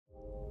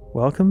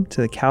Welcome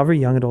to the Calvary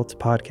Young Adults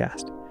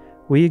Podcast.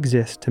 We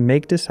exist to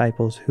make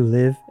disciples who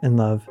live and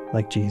love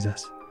like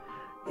Jesus.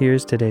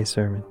 Here's today's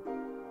sermon.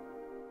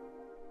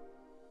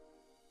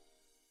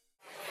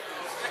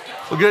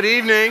 Well, good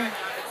evening.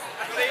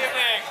 Good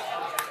evening.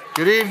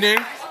 Good evening.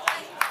 Good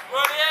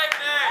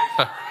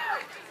evening.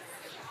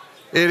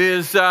 It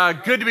is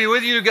good to be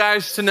with you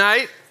guys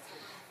tonight.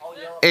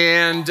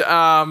 And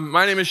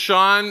my name is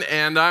Shawn,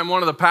 and I'm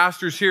one of the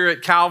pastors here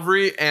at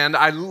Calvary. And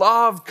I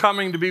love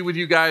coming to be with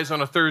you guys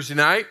on a Thursday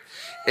night.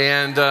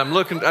 And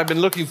I've been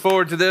looking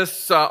forward to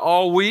this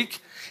all week.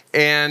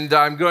 And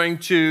I'm going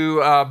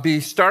to be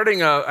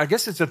starting I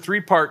guess it's a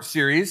three-part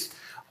series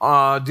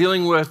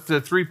dealing with the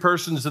three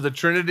persons of the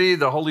Trinity: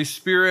 the Holy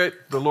Spirit,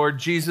 the Lord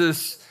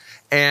Jesus,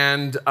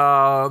 and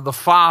the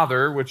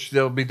Father, which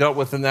they'll be dealt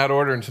with in that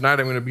order. And tonight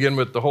I'm going to begin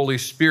with the Holy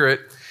Spirit.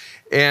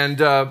 And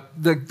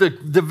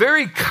the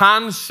very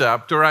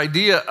concept or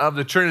idea of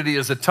the Trinity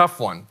is a tough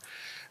one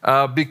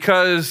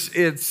because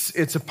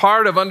it's a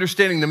part of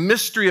understanding the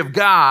mystery of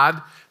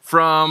God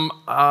from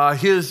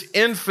his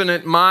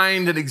infinite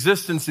mind and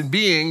existence and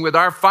being with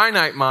our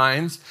finite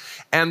minds.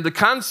 And the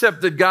concept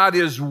that God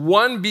is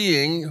one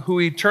being who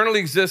eternally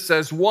exists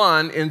as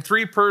one in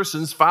three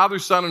persons, Father,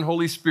 Son, and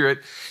Holy Spirit,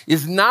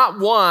 is not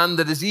one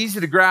that is easy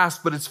to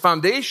grasp, but it's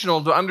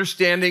foundational to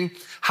understanding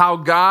how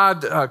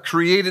God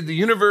created the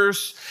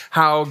universe,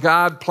 how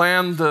God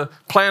planned the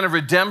plan of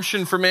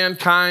redemption for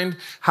mankind,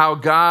 how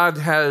God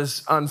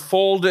has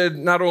unfolded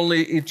not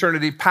only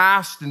eternity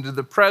past into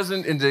the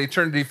present, into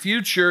eternity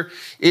future.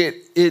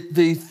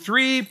 The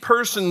three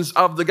persons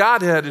of the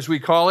Godhead, as we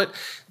call it,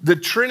 the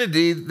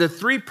Trinity, the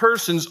three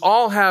persons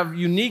all have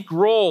unique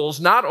roles,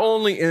 not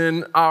only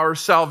in our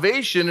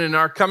salvation and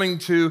our coming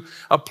to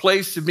a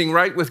place of being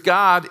right with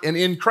God and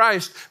in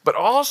Christ, but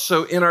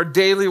also in our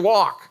daily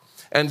walk.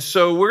 And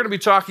so we're going to be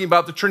talking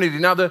about the Trinity.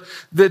 Now,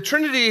 the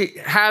Trinity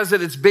has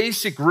at its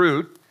basic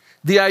root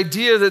the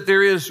idea that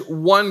there is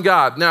one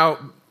God. Now,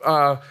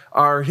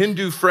 our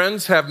Hindu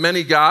friends have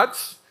many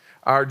gods.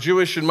 Our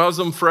Jewish and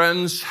Muslim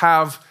friends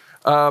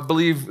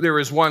believe there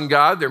is one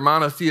God. They're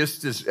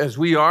monotheists as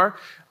we are.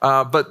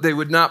 But they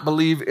would not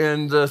believe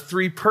in the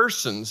three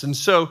persons. And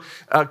so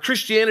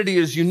Christianity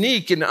is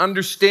unique in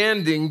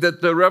understanding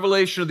that the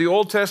revelation of the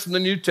Old Testament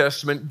and the New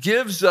Testament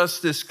gives us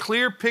this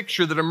clear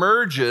picture that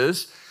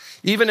emerges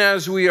even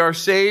as we are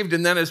saved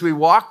and then as we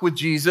walk with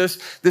Jesus,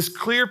 this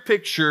clear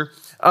picture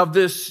of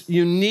this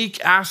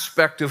unique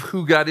aspect of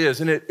who God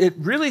is. And it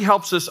really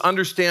helps us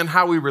understand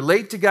how we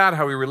relate to God,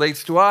 how he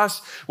relates to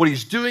us, what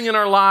he's doing in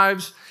our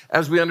lives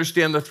as we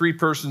understand the three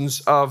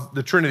persons of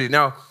the Trinity.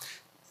 Now,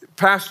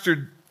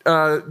 Pastor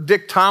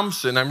Dick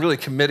Thompson, I'm really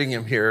committing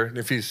him here. And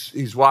if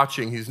he's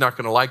watching, he's not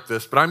going to like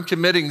this, but I'm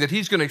committing that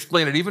he's going to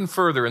explain it even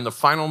further in the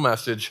final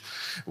message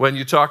when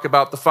you talk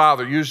about the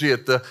Father. Usually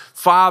at the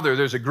Father,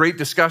 there's a great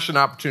discussion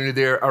opportunity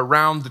there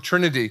around the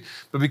Trinity.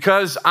 But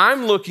because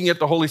I'm looking at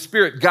the Holy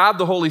Spirit, God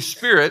the Holy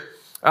Spirit,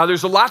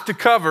 there's a lot to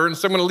cover, and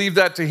so I'm going to leave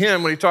that to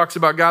him when he talks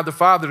about God the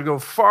Father to go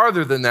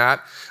farther than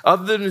that,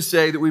 other than to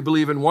say that we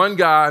believe in one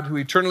God who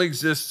eternally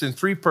exists in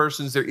three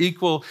persons. They're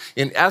equal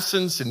in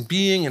essence and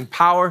being and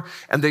power,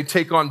 and they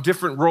take on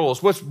different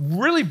roles. What's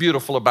really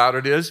beautiful about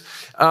it is,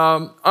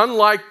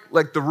 unlike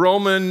the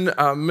Roman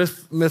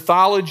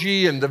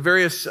mythology and the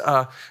various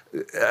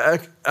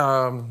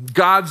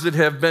gods that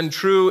have been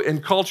true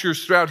in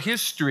cultures throughout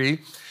history,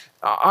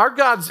 our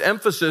God's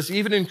emphasis,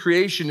 even in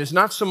creation, is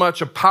not so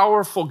much a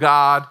powerful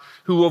God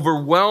who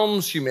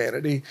overwhelms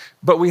humanity,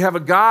 but we have a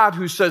God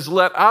who says,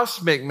 let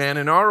us make man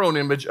in our own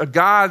image, a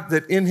God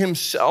that in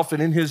himself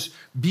and in his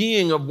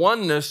being of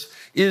oneness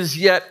is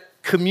yet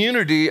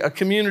community, a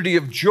community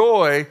of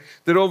joy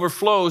that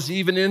overflows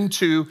even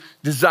into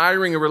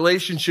desiring a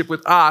relationship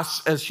with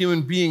us as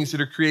human beings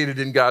that are created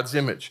in God's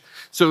image.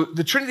 So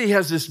the Trinity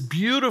has this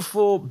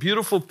beautiful,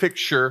 beautiful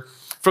picture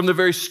from the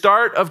very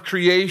start of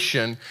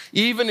creation,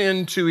 even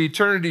into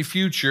eternity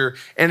future,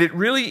 and it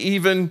really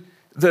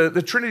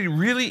the Trinity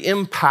really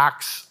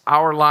impacts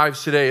our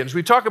lives today. And as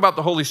we talk about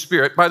the Holy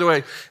Spirit, by the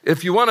way,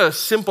 if you want I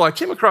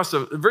came across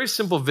a very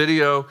simple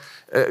video.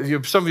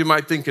 Some of you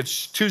might think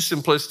it's too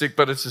simplistic,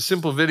 but it's a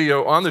simple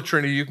video on the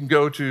Trinity. You can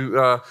go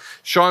to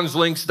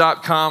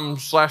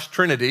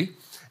shawnslinks.com/Trinity,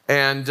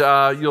 and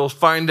you'll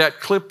find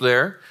that clip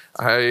there.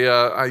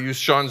 I use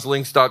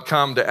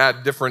shawnslinks.com to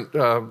add different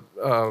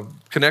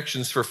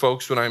connections for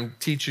folks when I'm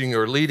teaching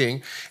or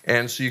leading.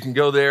 And so you can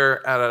go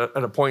there at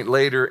a point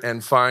later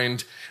and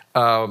find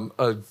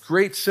a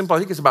great simple, I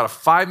think it's about a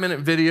 5-minute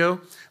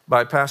video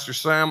by Pastor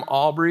Sam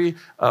Albury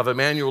of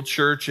Emmanuel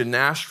Church in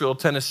Nashville,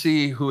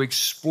 Tennessee, who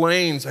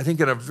explains, I think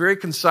in a very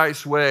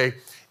concise way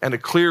and a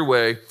clear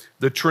way,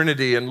 the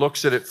Trinity and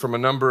looks at it from a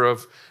number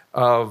of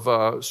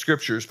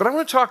scriptures. But I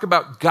want to talk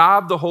about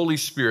God the Holy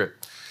Spirit.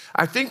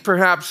 I think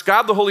perhaps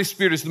God the Holy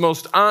Spirit is the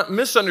most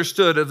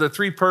misunderstood of the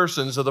three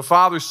persons of the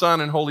Father,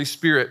 Son, and Holy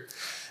Spirit.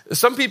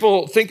 Some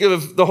people think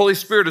of the Holy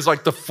Spirit as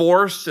like the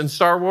Force in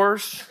Star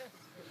Wars,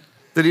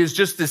 that he is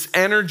just this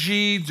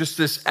energy, just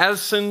this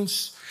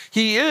essence.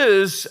 He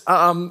is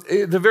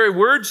the very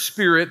word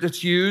spirit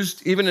that's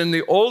used even in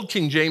the Old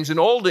King James. In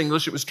Old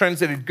English, it was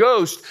translated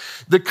ghost.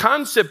 The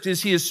concept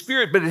is he is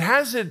spirit, but it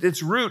has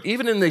its root.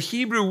 Even in the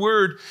Hebrew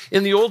word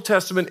in the Old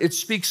Testament, it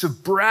speaks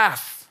of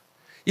breath.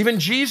 Even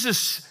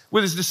Jesus,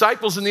 with his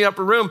disciples in the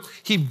upper room,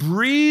 he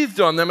breathed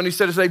on them and he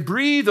said, as I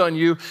breathe on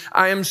you,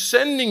 I am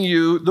sending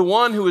you the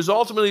one who is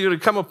ultimately going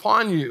to come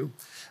upon you.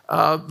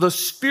 The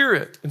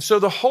Spirit. And so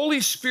the Holy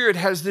Spirit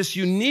has this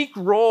unique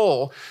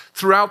role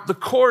throughout the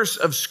course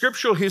of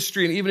scriptural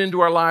history and even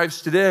into our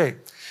lives today.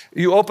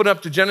 You open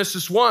up to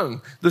Genesis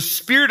 1. The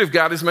Spirit of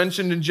God is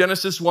mentioned in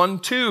Genesis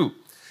 1:2.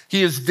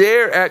 He is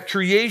there at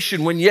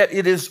creation when yet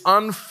it is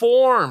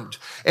unformed,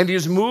 and he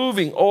is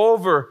moving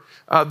over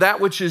that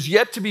which is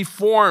yet to be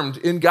formed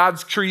in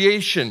God's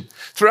creation.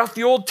 Throughout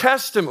the Old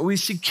Testament, we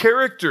see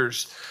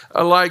characters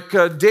like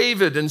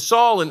David and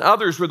Saul and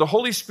others where the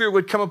Holy Spirit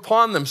would come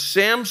upon them.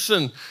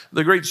 Samson,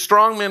 the great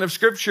strong man of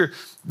Scripture,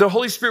 the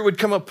Holy Spirit would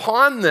come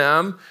upon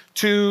them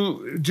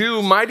to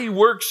do mighty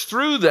works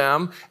through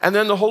them, and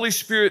then the Holy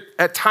Spirit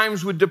at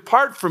times would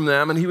depart from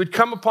them, and he would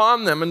come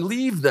upon them and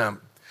leave them.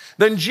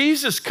 Then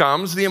Jesus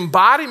comes, the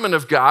embodiment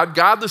of God,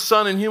 God the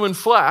Son in human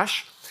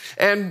flesh,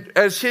 and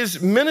as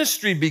his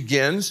ministry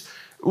begins,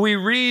 we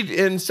read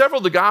in several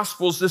of the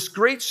Gospels this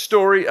great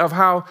story of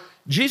how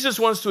Jesus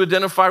wants to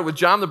identify with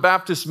John the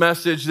Baptist's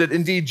message that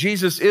indeed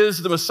Jesus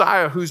is the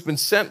Messiah who's been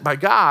sent by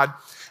God.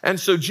 And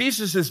so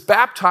Jesus is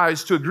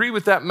baptized to agree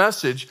with that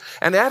message.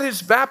 And at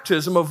his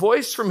baptism, a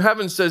voice from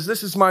heaven says,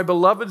 "This is my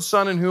beloved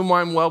Son in whom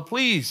I'm well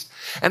pleased."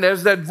 And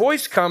as that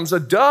voice comes, a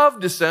dove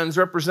descends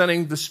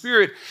representing the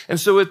Spirit. And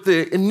so at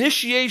the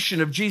initiation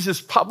of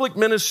Jesus' public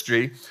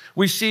ministry,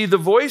 we see the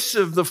voice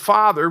of the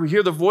Father. We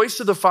hear the voice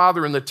of the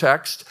Father in the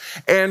text.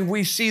 And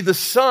we see the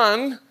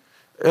Son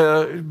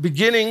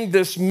beginning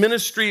this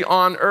ministry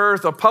on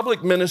earth, a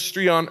public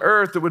ministry on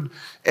earth that would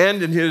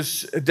end in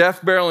his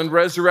death, burial, and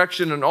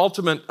resurrection and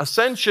ultimate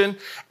ascension.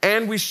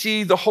 And we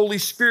see the Holy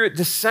Spirit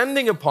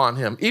descending upon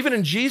him. Even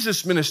in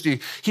Jesus' ministry,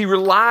 he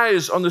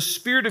relies on the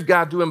Spirit of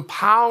God to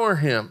empower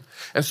him.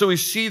 And so we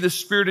see the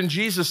Spirit in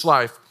Jesus'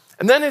 life.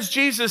 And then as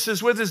Jesus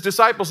is with his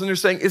disciples and they're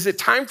saying, is it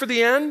time for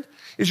the end?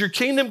 Is your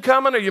kingdom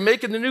coming? Are you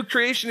making the new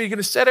creation? Are you going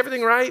to set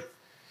everything right?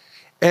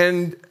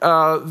 And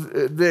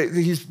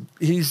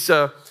he's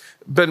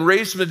been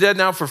raised from the dead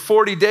now for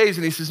 40 days.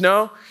 And he says,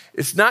 no,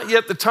 it's not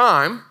yet the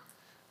time,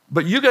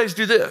 but you guys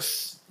do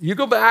this. You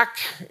go back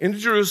into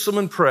Jerusalem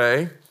and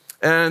pray.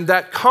 And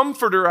that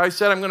comforter I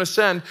said I'm going to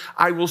send,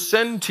 I will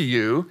send to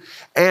you.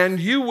 And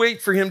you wait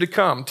for him to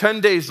come.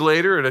 10 days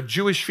later at a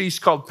Jewish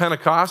feast called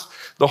Pentecost,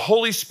 the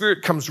Holy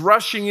Spirit comes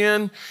rushing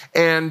in.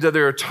 And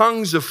there are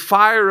tongues of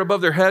fire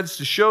above their heads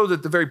to show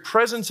that the very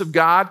presence of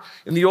God.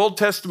 In the Old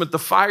Testament, the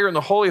fire in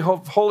the Holy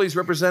of Holies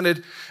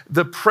represented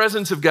the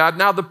presence of God.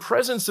 Now the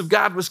presence of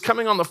God was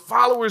coming on the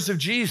followers of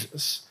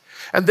Jesus.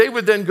 And they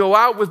would then go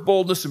out with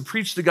boldness and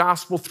preach the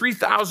gospel.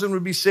 3,000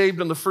 would be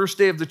saved on the first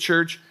day of the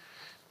church.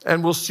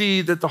 And we'll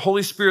see that the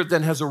Holy Spirit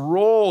then has a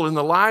role in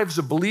the lives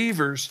of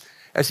believers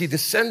as he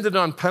descended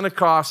on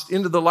Pentecost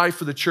into the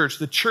life of the church.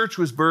 The church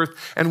was birthed,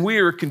 and we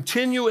are a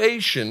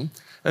continuation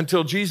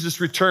until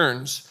Jesus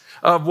returns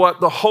of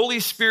what the Holy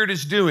Spirit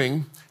is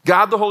doing,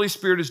 God the Holy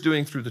Spirit is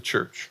doing through the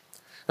church.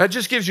 That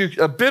just gives you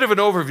a bit of an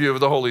overview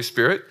of the Holy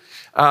Spirit.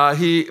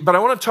 But I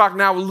want to talk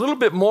now a little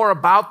bit more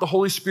about the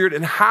Holy Spirit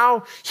and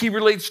how he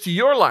relates to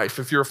your life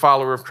if you're a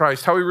follower of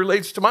Christ, how he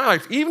relates to my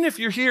life. Even if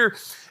you're here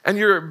and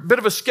you're a bit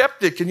of a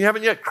skeptic and you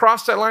haven't yet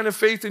crossed that line of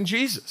faith in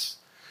Jesus.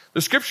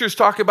 The scriptures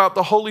talk about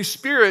the Holy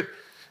Spirit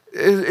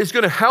is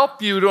going to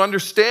help you to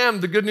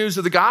understand the good news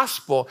of the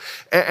gospel.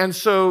 And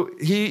so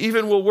he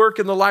even will work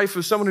in the life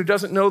of someone who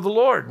doesn't know the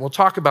Lord. We'll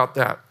talk about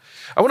that.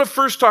 I want to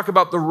first talk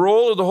about the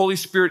role of the Holy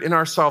Spirit in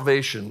our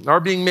salvation,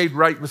 our being made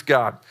right with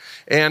God.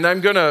 And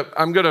I'm going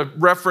to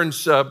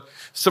reference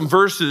some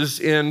verses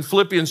in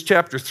Philippians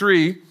chapter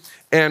 3.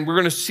 And we're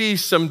going to see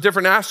some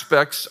different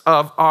aspects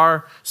of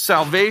our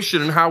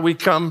salvation and how we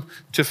come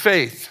to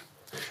faith.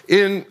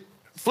 In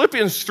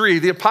Philippians 3,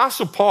 the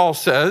Apostle Paul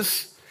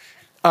says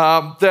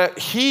that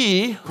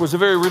he was a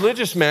very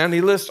religious man. He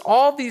lists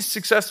all these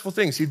successful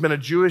things. He'd been a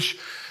Jewish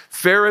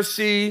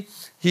Pharisee.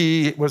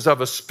 He was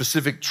of a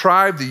specific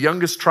tribe, the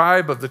youngest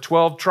tribe of the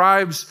 12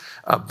 tribes,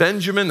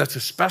 Benjamin. That's a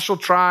special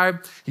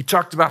tribe. He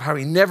talked about how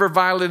he never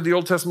violated the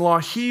Old Testament law.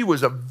 He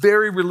was a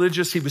very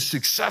religious. He was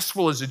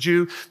successful as a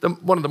Jew,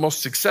 one of the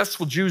most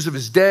successful Jews of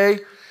his day.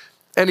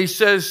 And he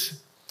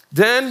says,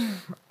 then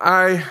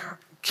I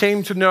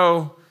came to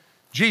know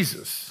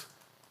Jesus.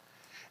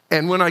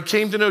 And when I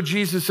came to know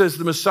Jesus as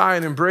the Messiah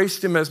and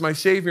embraced him as my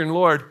Savior and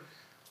Lord,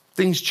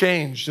 things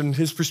changed and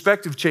his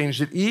perspective changed,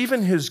 that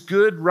even his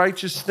good,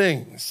 righteous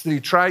things that he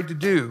tried to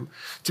do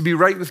to be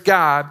right with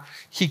God,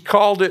 he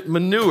called it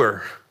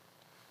manure,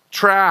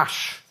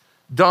 trash,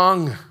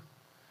 dung. It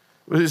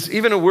was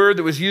even a word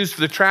that was used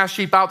for the trash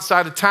heap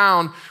outside of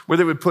town where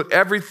they would put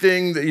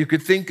everything that you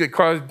could think that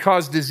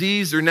caused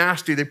disease or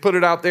nasty. They put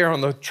it out there on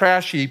the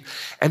trash heap.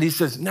 And he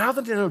says, now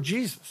that I know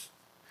Jesus,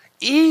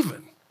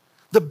 even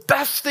the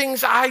best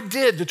things I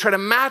did to try to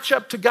match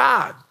up to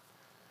God,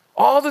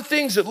 All the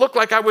things that looked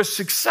like I was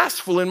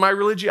successful in my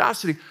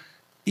religiosity,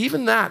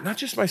 even that, not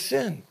just my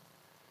sin,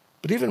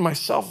 but even my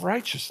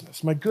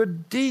self-righteousness, my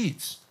good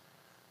deeds,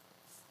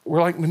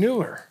 were like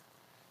manure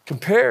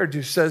compared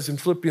to, says in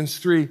Philippians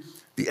 3,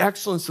 the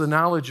excellence of the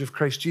knowledge of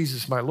Christ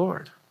Jesus, my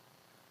Lord.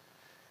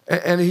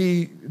 And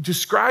he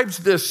describes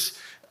this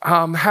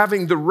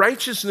having the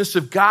righteousness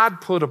of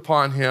God put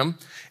upon him.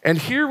 And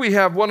here we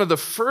have one of the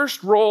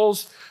first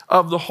roles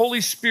of the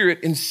Holy Spirit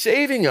in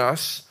saving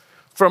us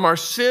from our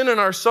sin and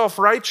our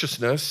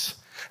self-righteousness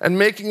and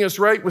making us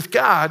right with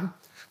God.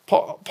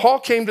 Paul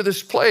came to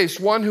this place,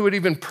 one who had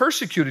even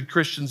persecuted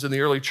Christians in the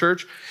early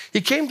church.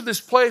 He came to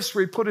this place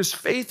where he put his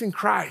faith in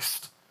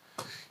Christ.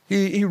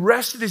 He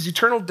rested his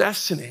eternal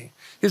destiny,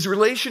 his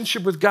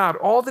relationship with God,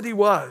 all that he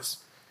was,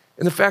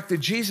 in the fact that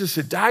Jesus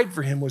had died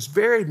for him, was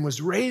buried, and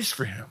was raised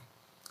for him.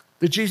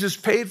 That Jesus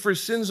paid for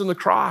his sins on the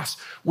cross,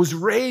 was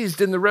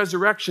raised in the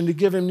resurrection to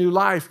give him new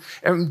life.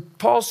 And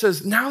Paul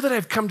says, now that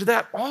I've come to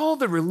that, all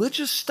the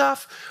religious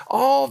stuff,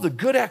 all the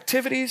good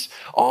activities,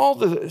 all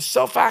the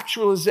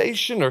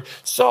self-actualization or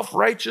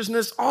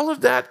self-righteousness, all of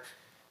that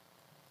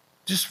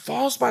just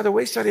falls by the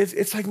wayside.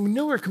 It's like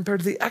manure compared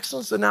to the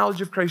excellence of the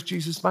knowledge of Christ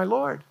Jesus, my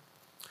Lord.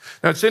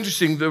 Now, it's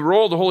interesting, the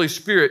role of the Holy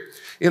Spirit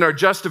in our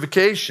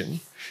justification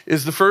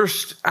is the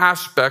first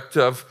aspect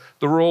of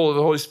the role of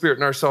the Holy Spirit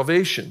in our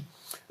salvation.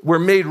 We're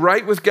made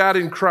right with God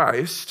in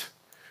Christ.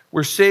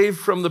 We're saved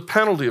from the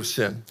penalty of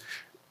sin.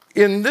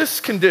 In this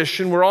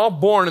condition, we're all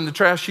born in the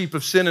trash heap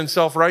of sin and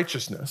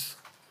self-righteousness,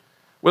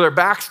 with our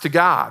backs to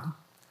God.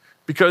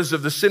 Because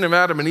of the sin of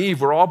Adam and Eve,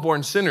 we're all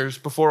born sinners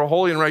before a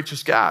holy and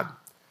righteous God.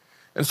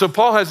 And so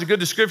Paul has a good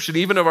description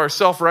even of our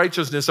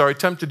self-righteousness, our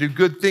attempt to do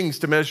good things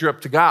to measure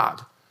up to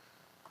God,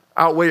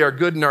 outweigh our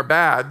good and our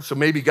bad, so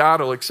maybe God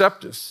will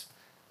accept us.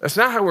 That's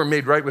not how we're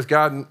made right with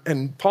God.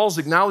 And Paul's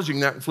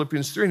acknowledging that in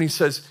Philippians 3, and he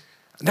says,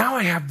 now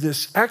I have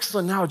this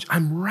excellent knowledge.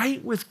 I'm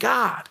right with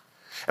God.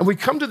 And we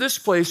come to this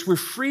place, we're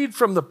freed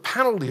from the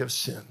penalty of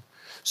sin,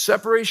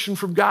 separation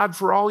from God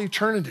for all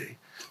eternity,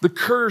 the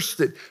curse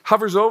that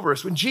hovers over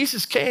us. When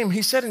Jesus came,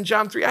 he said in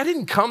John 3, I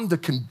didn't come to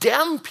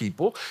condemn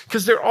people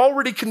because they're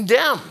already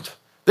condemned.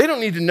 They don't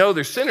need to know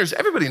they're sinners.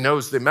 Everybody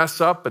knows they mess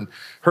up and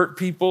hurt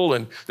people,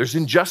 and there's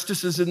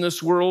injustices in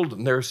this world,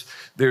 and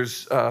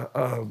there's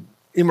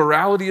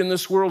immorality in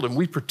this world, and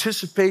we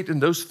participate in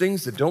those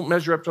things that don't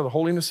measure up to the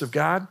holiness of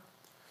God.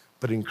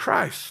 But in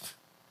Christ,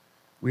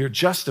 we are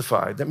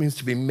justified. That means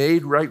to be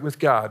made right with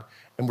God,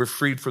 and we're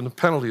freed from the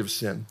penalty of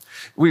sin.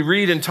 We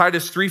read in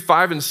Titus 3,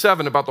 5, and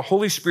 7 about the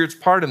Holy Spirit's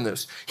part in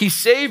this. He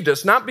saved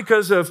us, not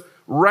because of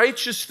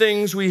righteous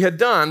things we had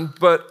done,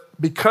 but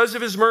because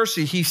of his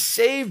mercy, he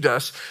saved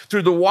us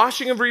through the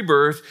washing of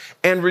rebirth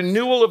and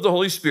renewal of the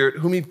Holy Spirit,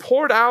 whom he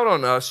poured out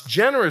on us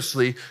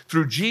generously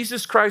through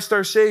Jesus Christ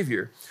our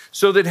Savior,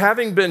 so that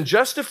having been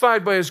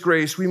justified by his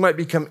grace, we might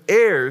become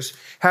heirs,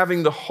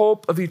 having the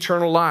hope of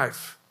eternal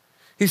life.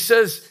 He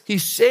says he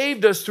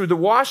saved us through the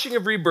washing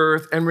of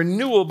rebirth and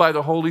renewal by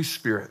the Holy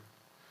Spirit.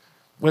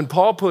 When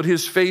Paul put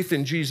his faith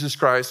in Jesus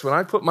Christ, when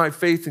I put my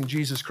faith in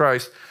Jesus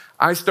Christ,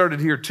 I started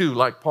here too,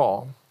 like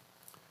Paul.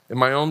 And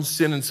my own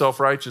sin and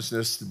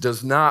self-righteousness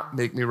does not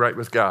make me right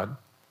with God.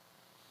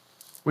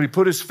 When he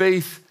put his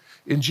faith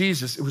in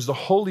Jesus, it was the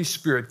Holy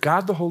Spirit,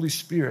 God the Holy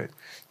Spirit,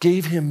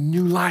 gave him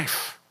new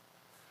life,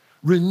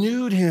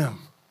 renewed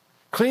him,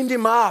 cleaned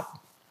him up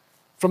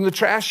from the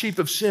trash heap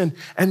of sin,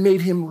 and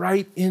made him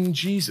right in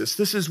Jesus.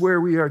 This is where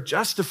we are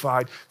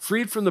justified,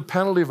 freed from the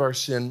penalty of our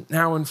sin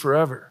now and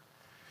forever.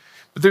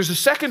 But there's a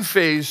second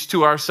phase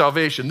to our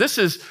salvation. This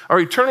is our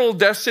eternal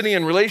destiny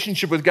and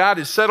relationship with God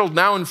is settled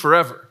now and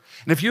forever.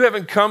 And if you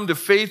haven't come to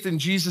faith in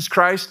Jesus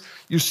Christ,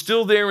 you're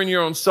still there in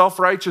your own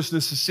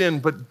self-righteousness of sin,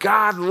 but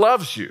God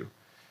loves you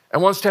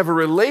and wants to have a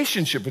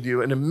relationship with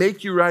you and to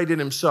make you right in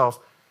himself.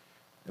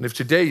 And if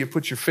today you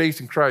put your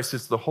faith in Christ,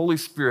 it's the Holy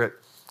Spirit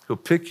who'll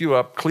pick you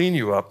up, clean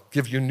you up,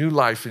 give you new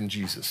life in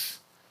Jesus.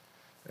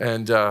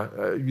 And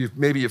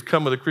maybe you've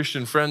come with a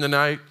Christian friend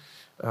tonight,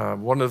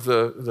 one of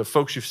the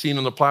folks you've seen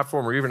on the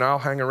platform, or even I'll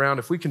hang around.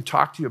 If we can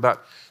talk to you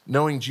about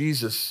knowing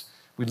Jesus,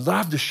 we'd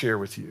love to share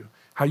with you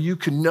how you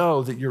can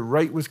know that you're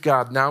right with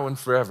God now and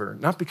forever,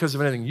 not because of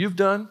anything you've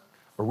done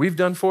or we've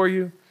done for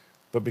you,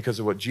 but because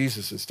of what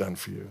Jesus has done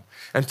for you.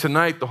 And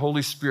tonight, the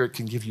Holy Spirit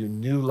can give you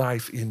new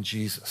life in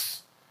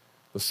Jesus,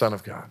 the Son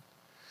of God.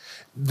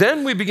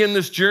 Then we begin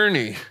this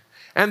journey.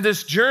 And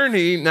this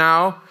journey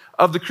now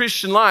of the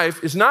Christian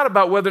life is not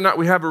about whether or not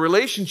we have a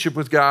relationship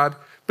with God,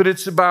 but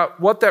it's about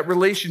what that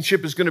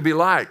relationship is going to be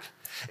like.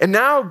 And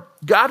now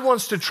God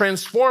wants to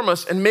transform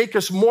us and make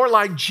us more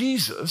like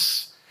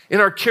Jesus in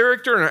our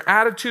character and our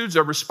attitudes,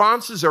 our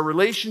responses, our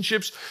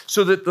relationships,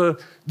 so that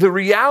the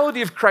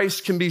reality of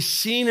Christ can be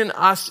seen in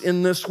us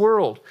in this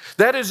world.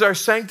 That is our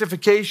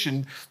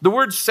sanctification. The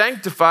word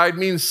sanctified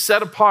means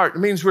set apart. It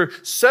means we're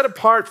set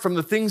apart from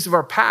the things of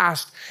our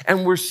past,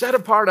 and we're set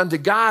apart unto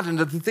God and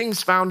to the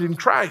things found in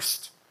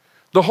Christ.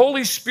 The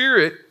Holy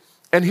Spirit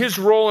and his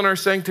role in our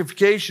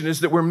sanctification is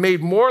that we're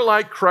made more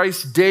like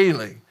Christ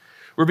daily.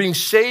 We're being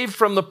saved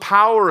from the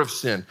power of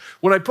sin.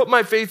 When I put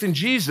my faith in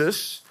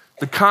Jesus,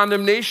 The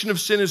condemnation of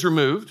sin is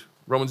removed.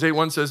 Romans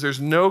 8:1 says there's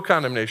no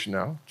condemnation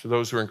now to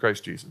those who are in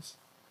Christ Jesus.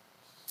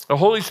 The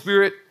Holy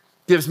Spirit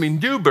gives me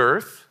new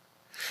birth.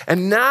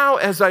 And now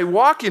as I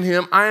walk in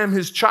him, I am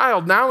his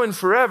child now and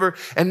forever.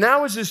 And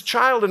now as his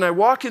child and I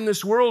walk in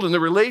this world, in the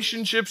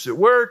relationships at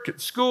work, at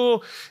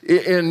school,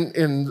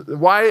 in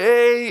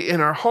YA,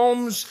 in our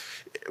homes,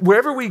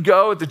 wherever we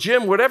go, at the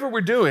gym, whatever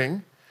we're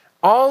doing,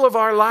 all of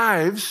our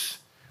lives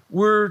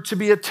were to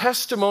be a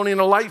testimony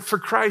and a light for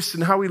Christ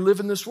and how we live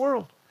in this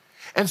world.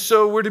 And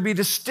so we're to be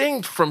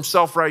distinct from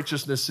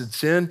self-righteousness and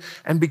sin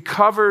and be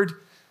covered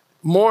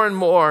more and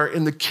more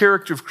in the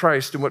character of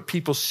Christ and what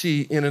people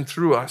see in and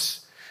through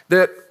us.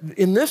 That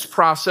in this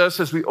process,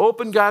 as we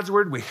open God's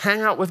word, we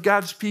hang out with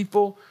God's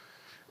people,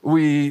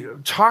 we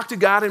talk to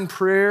God in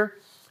prayer,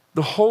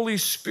 the Holy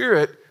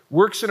Spirit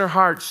works in our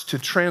hearts to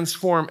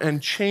transform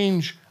and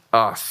change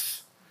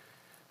us.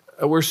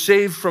 We're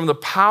saved from the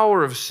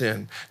power of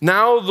sin.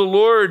 Now the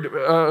Lord,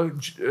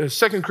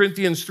 2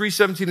 Corinthians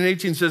 3:17 and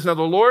 18 says, now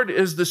the Lord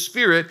is the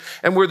Spirit,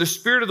 and where the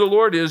Spirit of the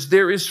Lord is,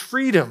 there is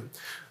freedom.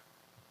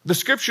 The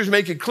scriptures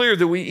make it clear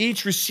that we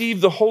each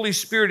receive the Holy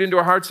Spirit into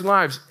our hearts and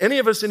lives. Any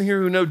of us in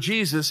here who know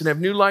Jesus and have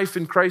new life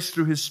in Christ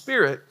through his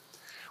Spirit,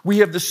 we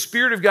have the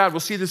Spirit of God, we'll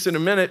see this in a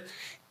minute,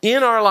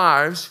 in our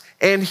lives,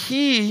 and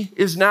he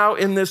is now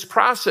in this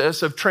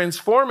process of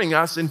transforming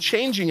us and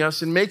changing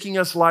us and making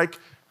us like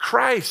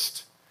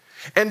Christ.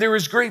 And there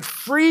is great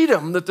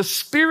freedom that the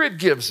Spirit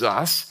gives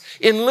us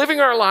in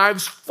living our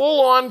lives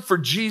full on for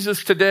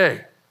Jesus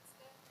today.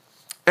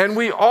 And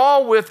we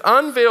all, with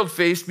unveiled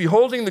face,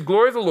 beholding the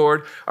glory of the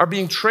Lord, are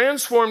being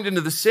transformed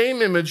into the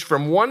same image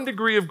from one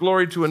degree of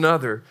glory to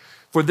another.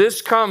 For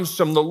this comes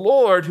from the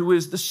Lord, who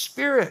is the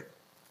Spirit.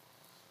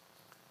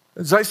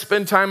 As I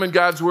spend time in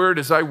God's word,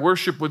 as I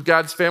worship with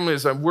God's family,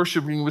 as I'm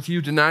worshiping with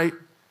you tonight,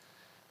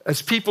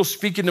 as people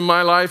speak into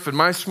my life and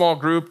my small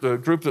group, the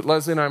group that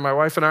Leslie and I, my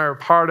wife and I are a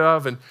part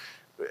of, and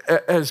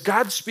as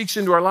God speaks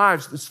into our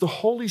lives, it's the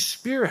Holy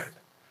Spirit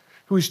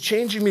who is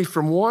changing me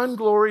from one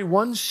glory,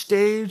 one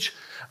stage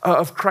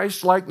of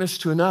Christ's likeness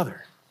to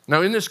another.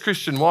 Now, in this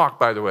Christian walk,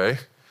 by the way,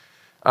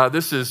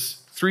 this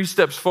is 3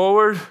 steps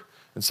forward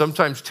and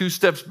sometimes 2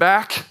 steps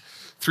back,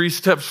 3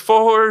 steps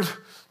forward,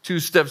 2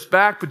 steps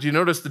back. But do you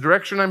notice the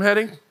direction I'm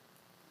heading?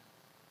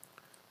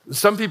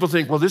 Some people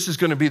think, well, this is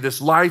going to be this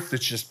life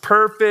that's just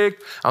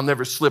perfect. I'll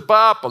never slip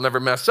up. I'll never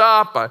mess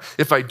up.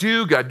 If I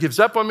do, God gives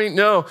up on me.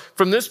 No,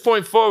 from this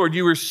point forward,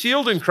 you were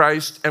sealed in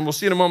Christ, and we'll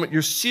see in a moment,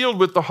 you're sealed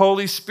with the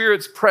Holy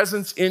Spirit's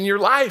presence in your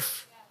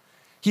life.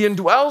 He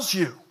indwells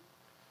you.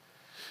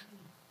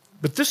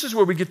 But this is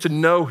where we get to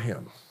know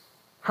him.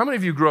 How many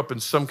of you grew up in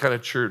some kind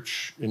of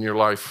church in your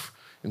life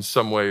in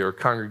some way, or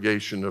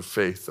congregation of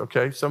faith?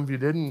 Okay, some of you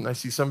didn't. I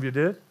see some of you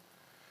did.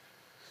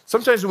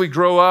 Sometimes when we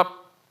grow up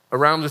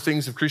around the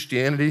things of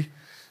Christianity,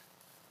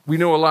 we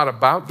know a lot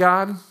about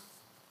God,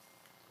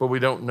 but we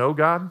don't know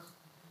God.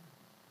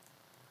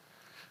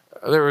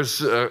 There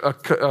was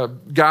a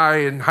guy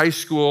in high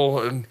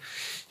school, and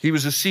he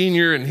was a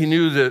senior, and he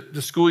knew that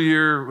the school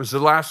year was the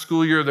last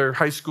school year. Their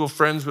high school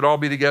friends would all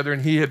be together,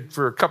 and he had,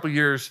 for a couple of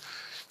years,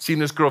 seen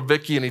this girl,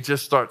 Vicky, and he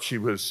just thought she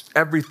was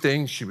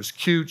everything. She was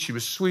cute. She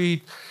was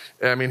sweet.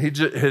 I mean,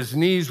 his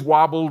knees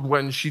wobbled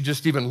when she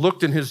just even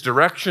looked in his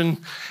direction,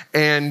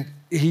 and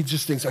he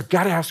just thinks, I've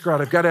got to ask her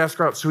out. I've got to ask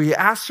her out. So he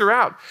asks her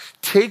out,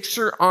 takes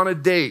her on a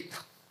date.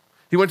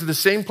 He went to the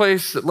same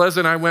place that Les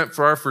and I went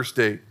for our first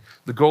date,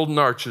 the Golden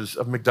Arches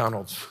of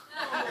McDonald's.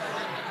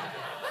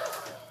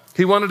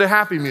 He wanted a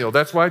Happy Meal.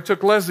 That's why I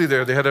took Leslie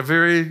there. They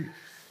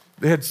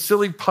had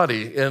silly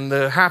putty in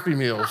the Happy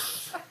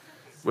Meals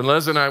when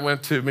Les and I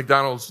went to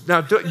McDonald's.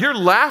 Now, you're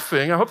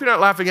laughing. I hope you're not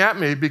laughing at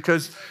me,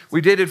 because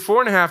we dated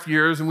 4.5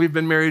 years and we've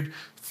been married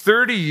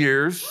 30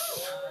 years,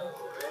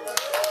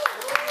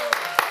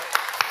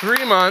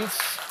 3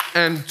 months,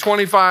 and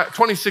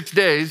 26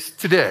 days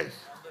today.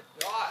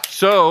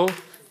 So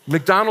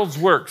McDonald's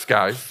works,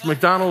 guys.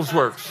 McDonald's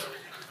works.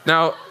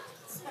 Now,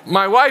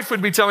 my wife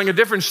would be telling a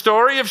different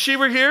story if she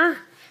were here.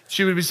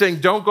 She would be saying,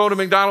 don't go to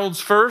McDonald's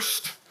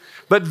first.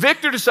 But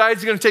Victor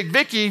decides he's going to take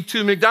Vicky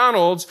to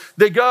McDonald's.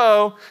 They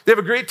go. They have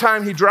a great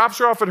time. He drops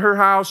her off at her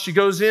house. She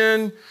goes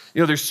in.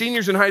 You know, they're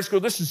seniors in high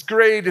school. This is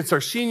great. It's our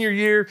senior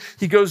year.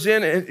 He goes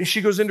in, and she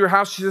goes into her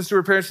house. She says to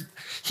her parents,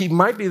 he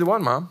might be the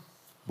one, Mom.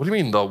 What do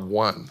you mean, the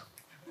one?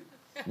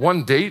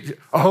 One date?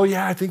 Oh,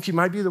 yeah, I think he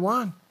might be the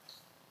one.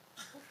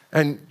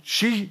 And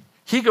he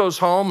goes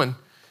home,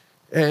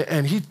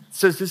 and he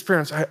says to his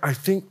parents, I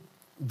think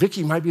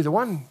Vicky might be the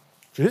one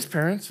to his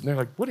parents. And they're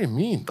like, what do you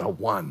mean, the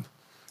one?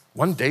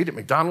 One date at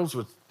McDonald's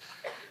with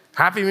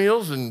Happy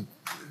Meals, and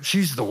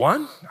she's the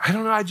one? I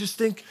don't know, I just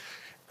think.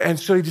 And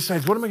so he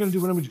decides, what am I going to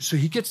do? What am I going to do? So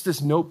he gets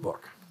this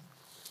notebook.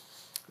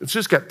 It's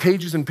just got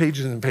pages and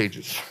pages and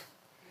pages.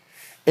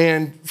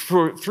 And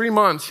for 3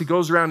 months, he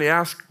goes around, he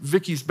asks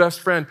Vicky's best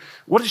friend,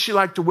 what does she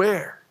like to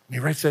wear? And he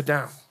writes that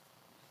down.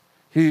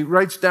 He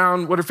writes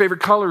down what her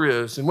favorite color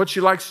is and what she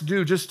likes to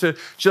do.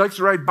 She likes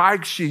to ride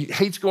bikes. She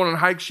hates going on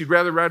hikes. She'd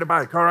rather ride a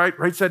bike. All right,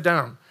 writes that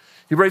down.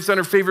 He writes down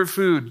her favorite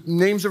food,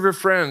 names of her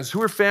friends,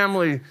 who her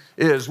family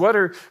is, what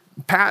her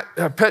pet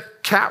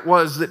cat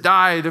was that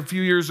died a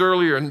few years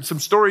earlier, and some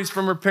stories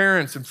from her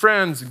parents and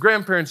friends and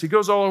grandparents. He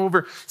goes all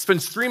over,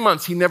 spends 3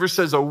 months. He never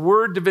says a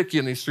word to Vicky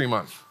in these 3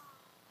 months.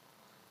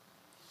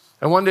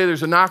 And one day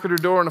there's a knock at her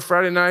door on a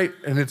Friday night,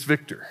 and it's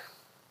Victor.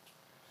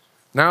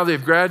 Now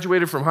they've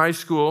graduated from high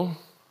school,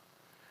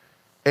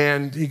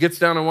 and he gets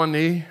down on one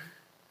knee,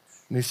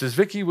 and he says,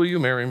 Vicky, will you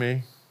marry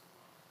me?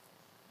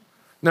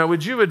 Now,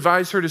 would you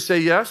advise her to say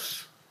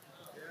yes?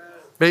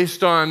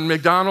 Based on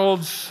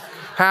McDonald's,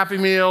 Happy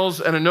Meals,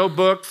 and a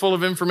notebook full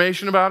of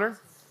information about her?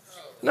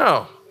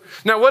 No.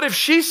 Now, what if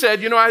she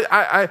said,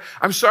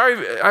 I'm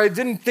sorry, I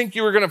didn't think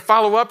you were going to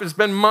follow up. It's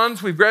been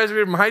months. We've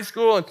graduated from high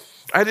school, and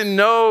I didn't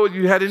know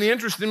you had any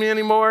interest in me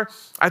anymore.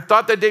 I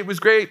thought that date was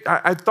great.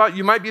 I thought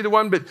you might be the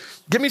one, but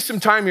give me some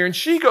time here. And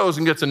she goes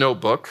and gets a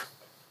notebook.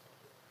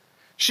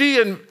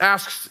 She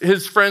asks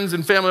his friends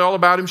and family all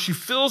about him. She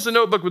fills the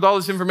notebook with all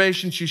this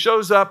information. She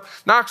shows up,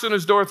 knocks on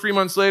his door 3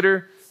 months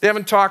later. They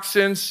haven't talked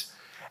since.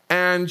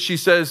 And she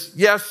says,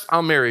 yes,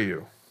 I'll marry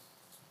you.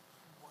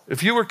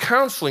 If you were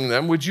counseling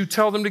them, would you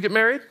tell them to get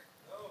married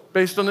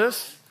based on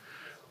this?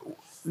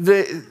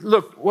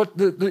 What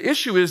the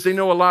issue is, they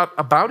know a lot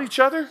about each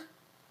other,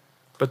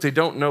 but they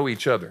don't know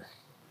each other.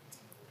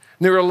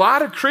 There are a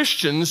lot of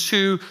Christians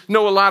who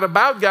know a lot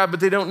about God, but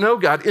they don't know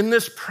God. In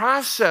this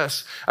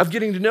process of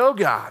getting to know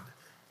God,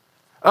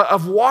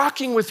 of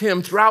walking with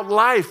him throughout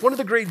life, one of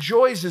the great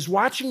joys is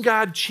watching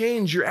God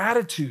change your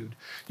attitude,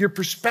 your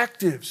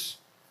perspectives,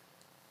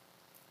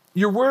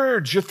 your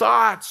words, your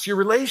thoughts, your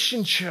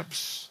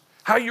relationships,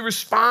 how you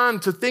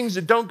respond to things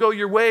that don't go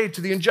your way, to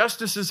the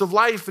injustices of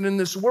life and in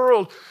this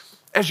world,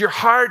 as your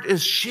heart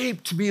is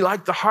shaped to be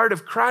like the heart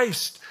of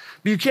Christ.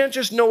 But you can't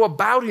just know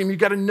about him. You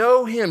got to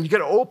know him. You got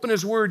to open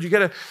his word. You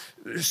got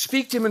to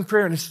speak to him in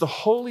prayer. And it's the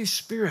Holy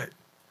Spirit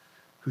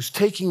who's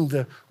taking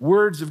the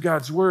words of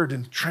God's word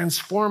and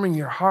transforming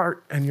your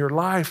heart and your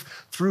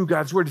life through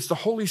God's word. It's the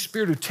Holy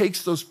Spirit who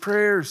takes those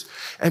prayers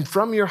and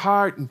from your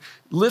heart and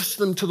lifts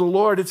them to the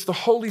Lord. It's the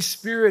Holy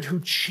Spirit who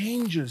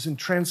changes and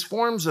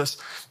transforms us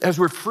as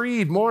we're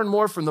freed more and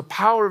more from the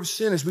power of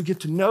sin as we get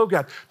to know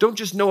God. Don't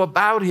just know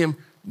about him,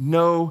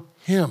 know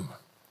him.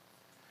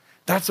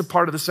 That's a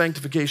part of the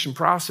sanctification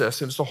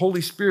process. And it's the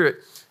Holy Spirit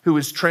who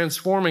is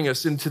transforming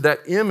us into that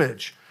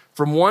image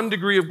from one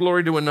degree of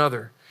glory to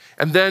another.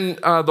 And then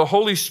the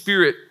Holy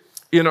Spirit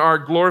in our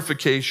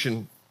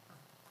glorification.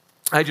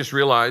 I just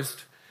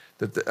realized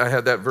that I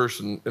had that verse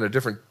in a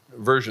different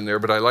version there,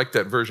 but I like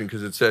that version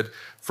because it said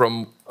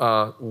from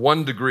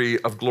one degree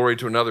of glory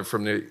to another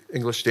from the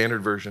English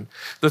Standard Version.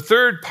 The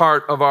third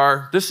part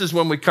of this is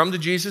when we come to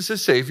Jesus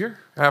as Savior,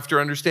 after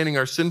understanding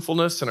our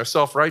sinfulness and our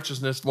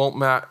self-righteousness won't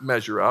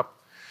measure up.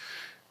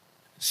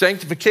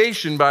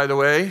 Sanctification, by the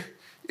way,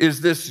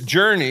 is this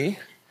journey.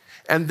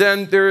 And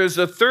then there is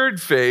a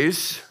third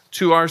phase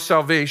to our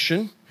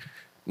salvation,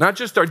 not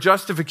just our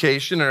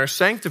justification and our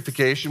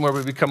sanctification, where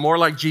we become more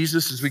like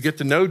Jesus as we get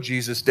to know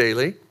Jesus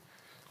daily.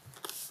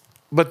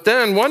 But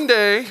then one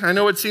day, I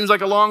know it seems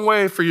like a long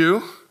way for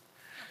you.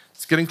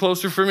 It's getting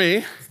closer for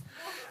me.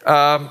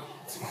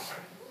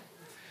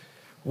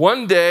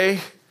 One day,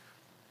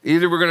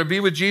 either we're going to be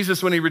with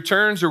Jesus when he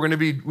returns or we're going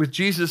to be with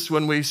Jesus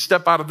when we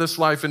step out of this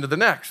life into the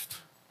next.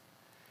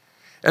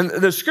 And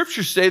the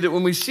scriptures say that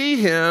when we see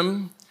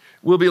him,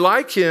 we'll be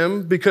like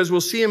him because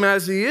we'll see him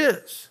as he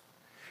is.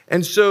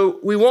 And so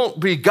we won't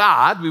be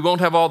God. We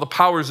won't have all the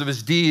powers of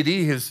his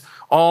deity, his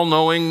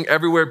all-knowing,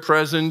 everywhere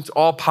present,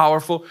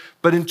 all-powerful.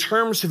 But in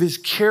terms of his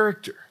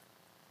character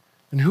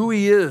and who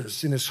he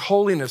is, in his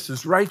holiness,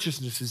 his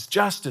righteousness, his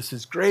justice,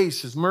 his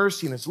grace, his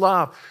mercy, and his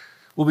love,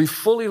 we'll be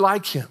fully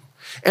like him.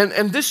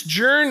 And this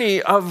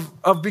journey of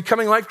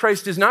becoming like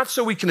Christ is not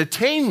so we can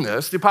attain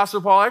this. The Apostle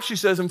Paul actually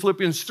says in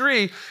Philippians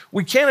 3,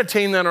 we can't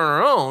attain that on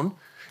our own.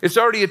 It's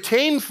already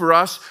attained for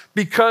us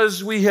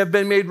because we have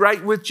been made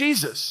right with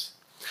Jesus.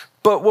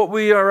 But what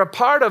we are a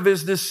part of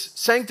is this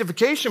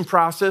sanctification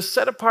process,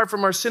 set apart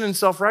from our sin and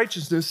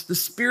self-righteousness. The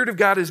Spirit of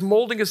God is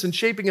molding us and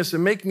shaping us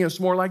and making us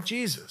more like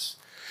Jesus.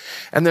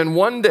 And then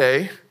one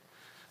day,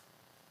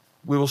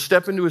 we will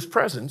step into his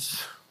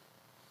presence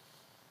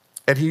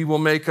and he will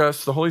make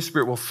us, the Holy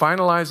Spirit will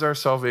finalize our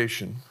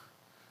salvation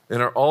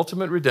and our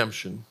ultimate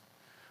redemption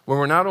when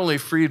we're not only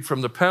freed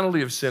from the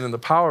penalty of sin and the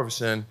power of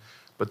sin,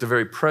 but the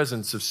very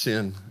presence of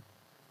sin,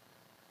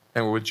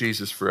 and we're with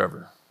Jesus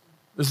forever.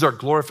 This is our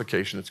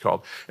glorification, it's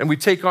called. And we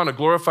take on a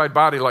glorified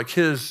body like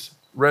his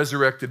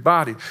resurrected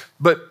body.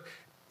 But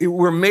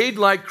we're made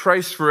like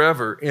Christ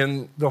forever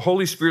in the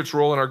Holy Spirit's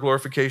role in our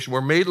glorification.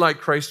 We're made like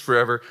Christ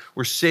forever.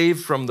 We're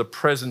saved from the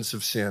presence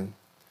of sin.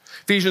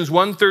 Ephesians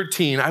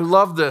 1:13, I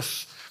love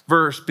this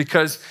verse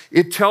because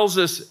it tells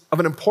us of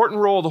an important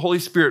role of the Holy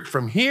Spirit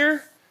from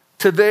here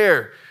to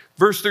there.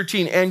 Verse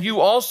 13, and you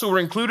also were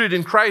included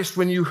in Christ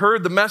when you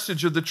heard the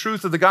message of the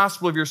truth of the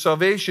gospel of your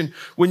salvation.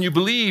 When you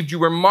believed, you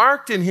were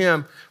marked in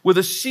him with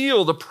a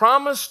seal, the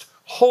promised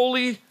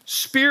Holy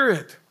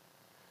Spirit.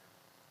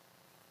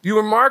 You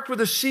were marked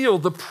with a seal,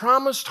 the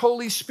promised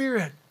Holy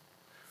Spirit.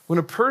 When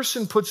a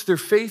person puts their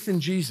faith in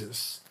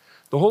Jesus,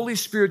 the Holy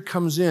Spirit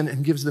comes in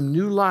and gives them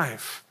new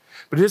life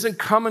But he doesn't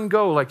come and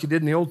go like he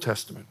did in the Old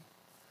Testament.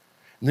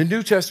 In the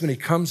New Testament, he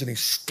comes and he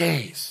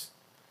stays.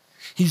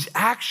 He's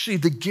actually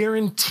the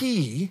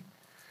guarantee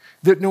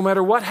that no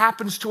matter what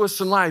happens to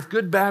us in life,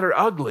 good, bad, or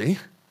ugly,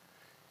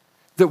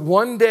 that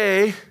one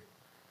day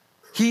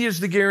he is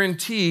the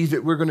guarantee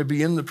that we're going to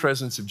be in the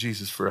presence of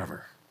Jesus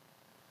forever.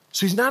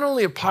 So he's not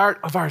only a part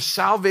of our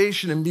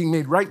salvation and being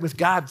made right with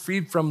God,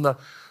 freed from the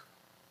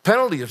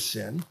penalty of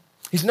sin.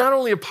 He's not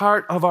only a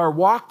part of our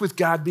walk with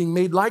God, being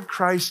made like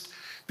Christ,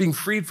 being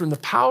freed from the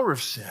power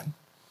of sin,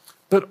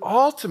 but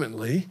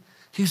ultimately,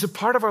 he's a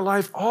part of our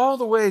life all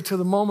the way to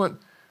the moment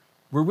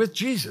we're with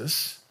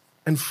Jesus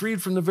and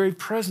freed from the very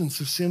presence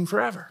of sin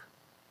forever.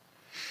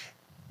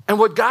 And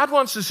what God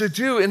wants us to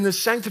do in this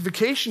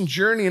sanctification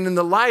journey and in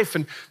the life,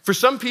 and for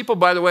some people,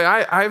 by the way,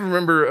 I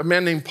remember a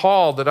man named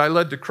Paul that I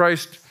led to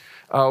Christ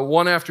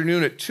one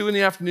afternoon at 2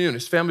 p.m.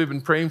 His family had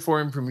been praying for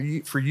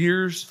him for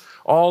years.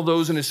 All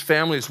those in his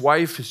family, his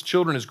wife, his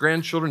children, his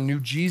grandchildren knew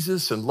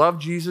Jesus and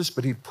loved Jesus,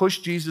 but he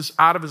pushed Jesus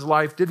out of his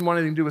life, didn't want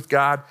anything to do with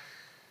God.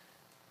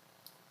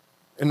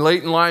 And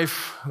late in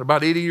life, at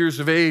about 80 years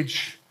of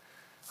age,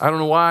 I don't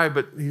know why,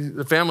 but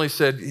the family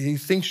said, he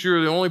thinks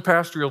you're the only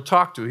pastor he'll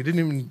talk to.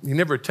 He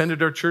never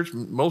attended our church.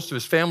 Most of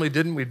his family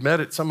didn't. We'd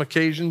met at some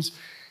occasions.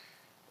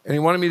 And he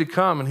wanted me to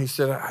come, and he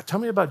said, tell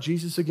me about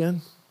Jesus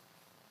again.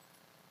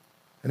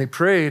 And he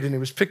prayed, and he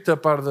was picked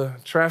up out of the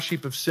trash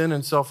heap of sin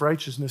and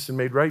self-righteousness and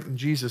made right in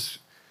Jesus,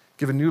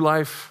 given new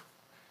life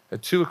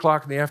at 2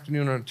 o'clock in the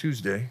afternoon on a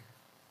Tuesday.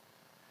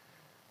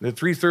 And at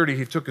 3:30,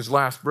 he took his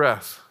last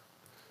breath.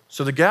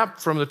 So the gap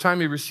from the time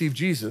he received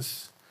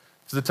Jesus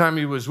to the time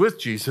he was with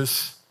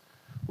Jesus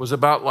was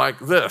about like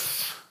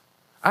this.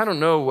 I don't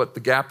know what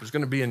the gap is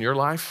going to be in your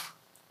life.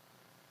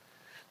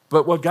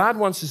 But what God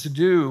wants us to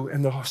do,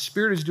 and the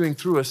Spirit is doing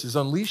through us, is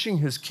unleashing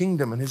his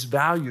kingdom and his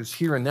values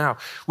here and now.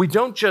 We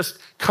don't just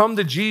come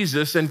to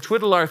Jesus and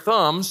twiddle our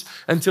thumbs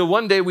until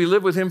one day we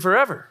live with him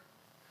forever.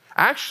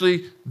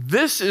 Actually,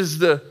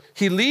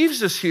 he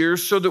leaves us here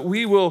so that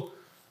we will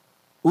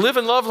live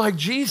and love like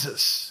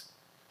Jesus,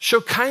 show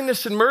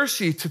kindness and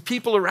mercy to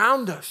people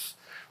around us,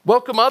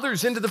 welcome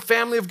others into the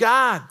family of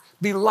God,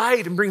 be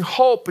light and bring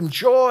hope and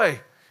joy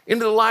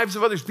into the lives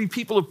of others, be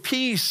people of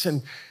peace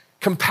and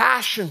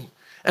compassion.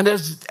 And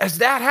as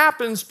that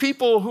happens,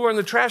 people who are in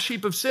the trash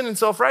heap of sin and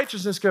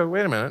self-righteousness go,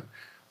 wait a minute,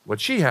 what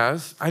she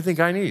has, I think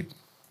I need.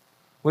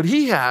 What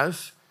he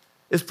has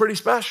is pretty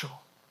special.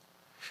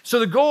 So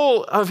the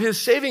goal of his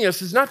saving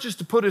us is not just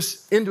to put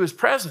us into his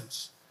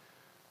presence,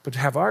 but to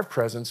have our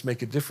presence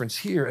make a difference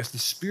here as the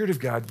Spirit of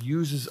God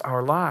uses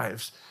our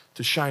lives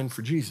to shine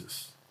for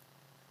Jesus.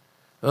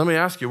 Now, let me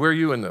ask you, where are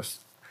you in this?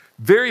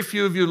 Very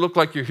few of you look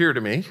like you're here to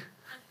me.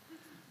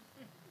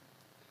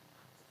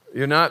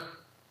 You're not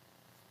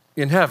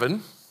in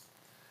heaven.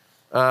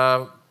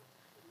 I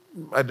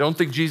don't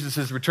think Jesus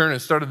has returned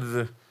and started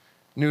the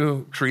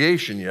new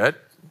creation yet.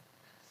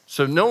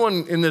 So no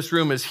one in this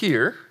room is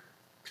here.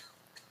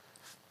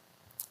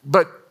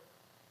 But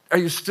are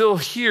you still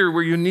here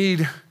where you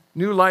need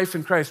new life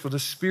in Christ? Well, the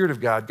Spirit of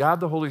God, God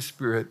the Holy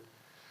Spirit,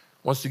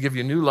 wants to give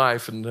you new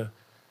life, and the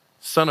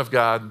Son of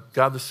God,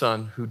 God the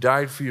Son, who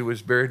died for you,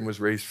 was buried, and was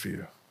raised for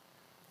you.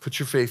 Put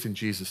your faith in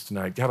Jesus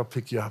tonight. God will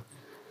pick you up,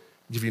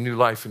 give you new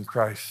life in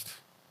Christ.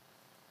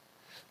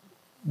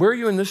 Where are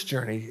you in this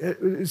journey?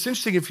 It's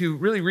interesting if you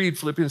really read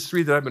Philippians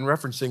 3 that I've been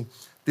referencing.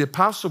 The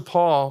Apostle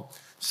Paul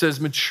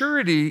says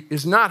maturity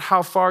is not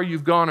how far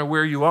you've gone or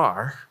where you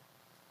are.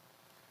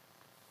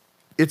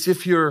 It's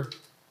if you're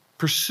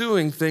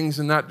pursuing things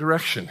in that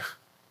direction.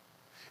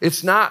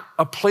 It's not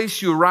a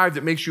place you arrive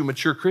that makes you a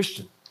mature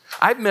Christian.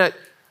 I've met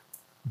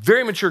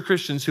very mature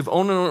Christians who've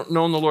only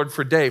known the Lord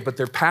for a day, but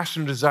their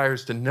passion and desire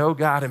is to know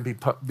God and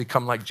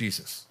become like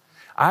Jesus.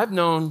 I've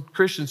known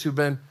Christians who've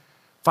been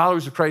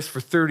followers of Christ for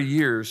 30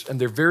 years, and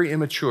they're very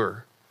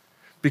immature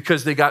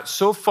because they got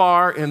so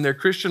far in their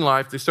Christian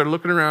life, they started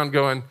looking around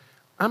going,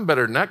 I'm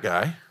better than that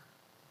guy.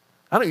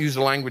 I don't use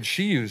the language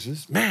she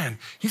uses. Man,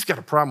 he's got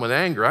a problem with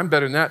anger. I'm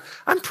better than that.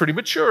 I'm pretty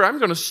mature. I'm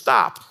going to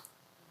stop.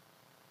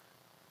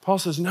 Paul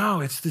says,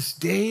 no, it's this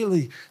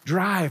daily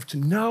drive to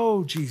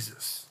know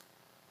Jesus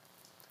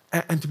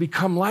and to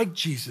become like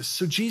Jesus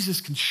so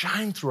Jesus can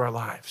shine through our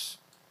lives.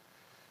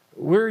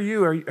 Where are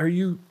you? Are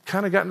you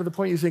kind of gotten to the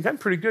point you think, I'm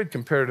pretty good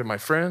compared to my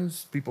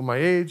friends, people my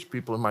age,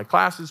 people in my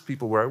classes,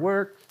 people where I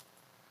work?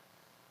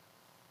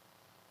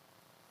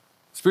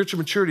 Spiritual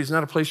maturity is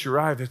not a place you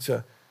arrive. It's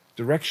a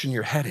direction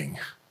you're heading,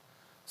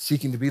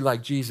 seeking to be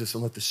like Jesus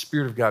and let the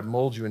Spirit of God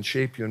mold you and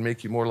shape you and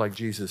make you more like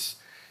Jesus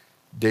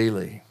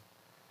daily.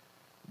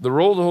 The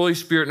role of the Holy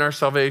Spirit in our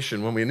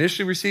salvation, when we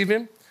initially receive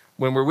him,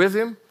 when we're with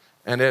him,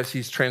 and as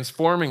he's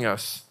transforming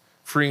us,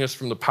 freeing us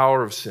from the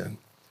power of sin.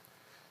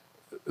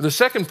 The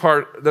second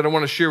part that I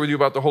want to share with you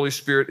about the Holy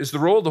Spirit is the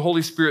role of the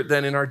Holy Spirit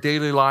then in our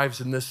daily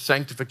lives in this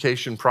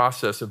sanctification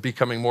process of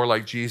becoming more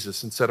like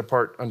Jesus and set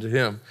apart unto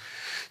him.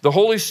 The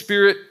Holy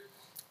Spirit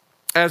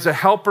as a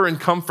helper and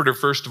comforter,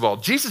 first of all.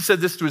 Jesus said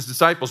this to his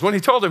disciples. When he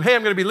told them, hey,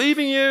 I'm going to be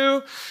leaving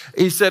you,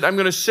 he said, I'm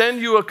going to send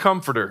you a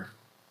comforter,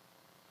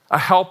 a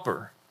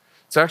helper,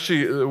 It's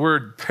actually the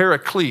word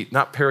paraclete,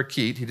 not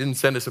parakeet. He didn't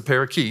send us a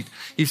parakeet.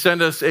 He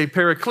sent us a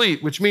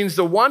paraclete, which means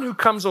the one who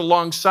comes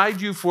alongside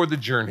you for the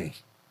journey.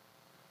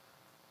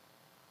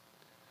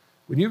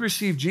 When you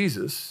receive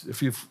Jesus,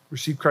 if you've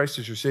received Christ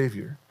as your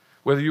Savior,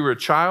 whether you were a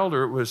child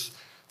or it was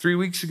 3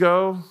 weeks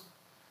ago,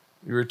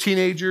 you're a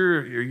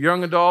teenager, you're a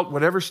young adult,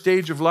 whatever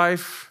stage of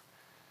life,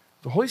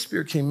 the Holy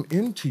Spirit came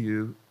into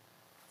you,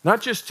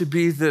 not just to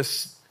be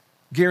this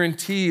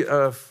guarantee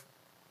of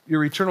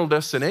your eternal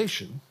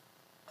destination,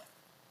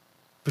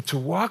 but to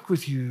walk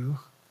with you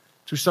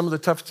through some of the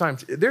tough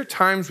times. There are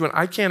times when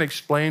I can't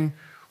explain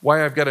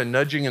why I've got a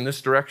nudging in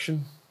this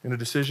direction in a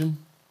decision.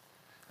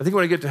 I think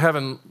when I get to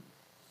heaven,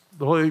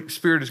 the Holy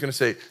Spirit is going to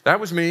say, that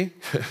was me.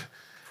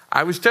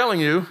 I was telling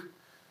you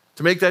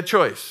to make that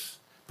choice.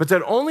 But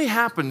that only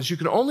happens, you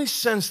can only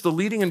sense the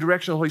leading and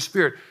direction of the Holy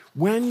Spirit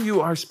when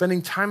you are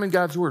spending time in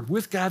God's Word,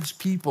 with God's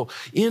people,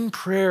 in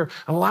prayer,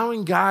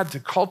 allowing God to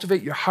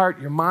cultivate your heart,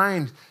 your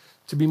mind,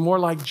 to be more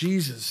like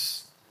Jesus.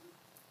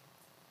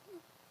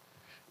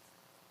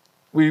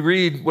 We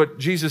read what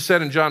Jesus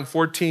said in John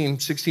 14,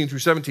 16 through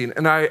 17.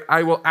 And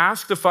I will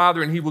ask the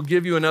Father, and he will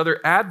give you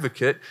another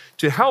advocate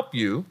to help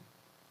you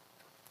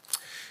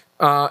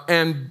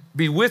and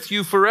be with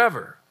you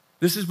forever.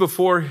 This is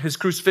before his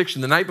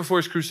crucifixion. The night before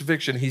his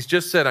crucifixion, he's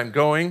just said, I'm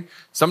going.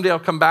 Someday I'll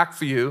come back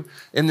for you.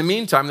 In the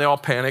meantime, they all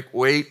panic.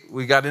 Wait,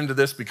 we got into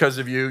this because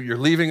of you. You're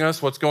leaving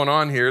us. What's going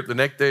on here? The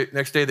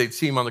next day they'd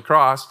see him on the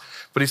cross.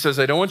 But he says,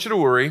 I don't want you to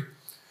worry.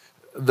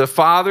 The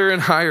Father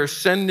and I are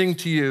sending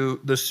to you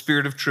the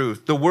Spirit of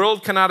truth. The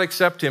world cannot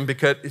accept him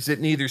because it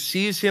neither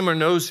sees him or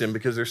knows him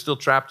because they're still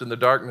trapped in the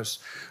darkness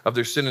of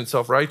their sin and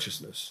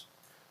self-righteousness.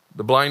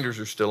 The blinders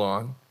are still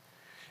on.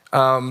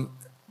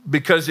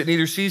 Because it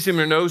neither sees him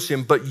or knows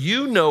him, but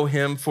you know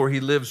him, for he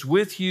lives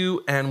with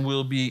you and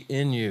will be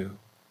in you.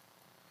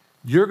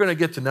 You're going to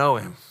get to know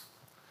him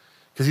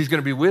because he's going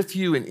to be with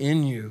you and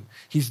in you.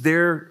 He's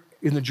there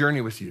in the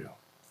journey with you.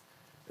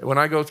 When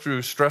I go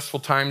through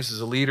stressful times as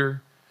a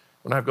leader,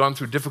 when I've gone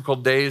through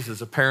difficult days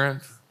as a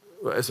parent,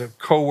 as a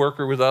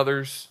co-worker with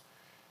others,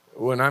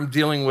 when I'm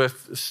dealing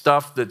with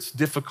stuff that's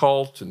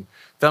difficult and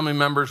family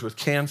members with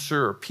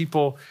cancer or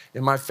people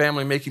in my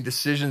family making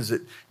decisions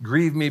that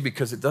grieve me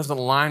because it doesn't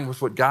align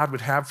with what God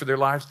would have for their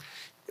lives,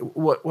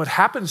 what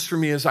happens for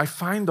me is I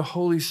find the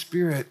Holy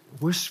Spirit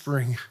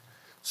whispering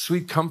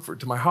sweet comfort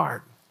to my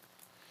heart.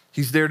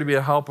 He's there to be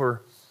a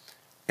helper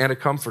and a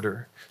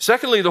comforter.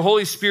 Secondly, the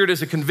Holy Spirit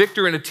is a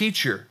convictor and a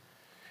teacher.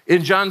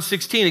 In John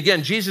 16,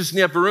 again, Jesus in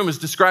the upper room is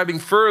describing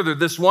further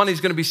this one he's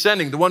going to be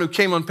sending. The one who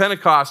came on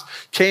Pentecost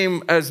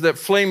came as that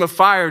flame of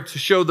fire to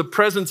show the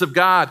presence of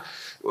God.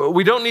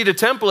 We don't need a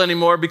temple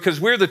anymore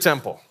because we're the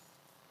temple.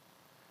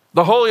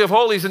 The Holy of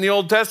Holies in the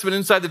Old Testament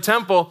inside the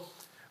temple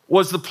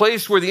was the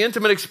place where the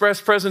intimate express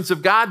presence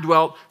of God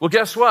dwelt. Well,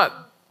 guess what?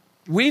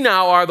 We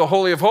now are the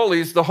Holy of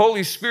Holies. The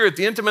Holy Spirit,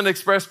 the intimate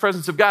express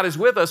presence of God, is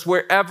with us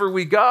wherever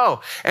we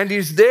go. And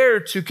he's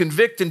there to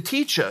convict and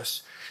teach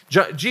us.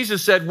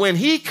 Jesus said, when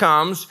he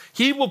comes,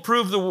 he will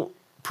prove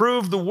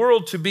the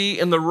world to be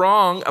in the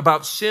wrong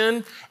about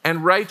sin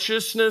and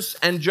righteousness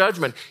and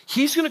judgment.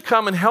 He's going to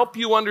come and help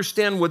you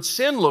understand what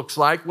sin looks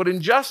like, what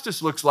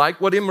injustice looks like,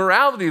 what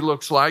immorality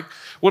looks like,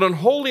 what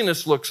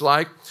unholiness looks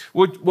like,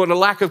 what a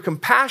lack of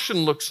compassion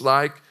looks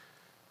like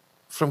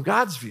from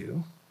God's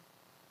view.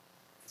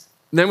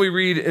 And then we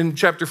read in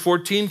chapter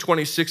 14,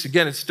 26,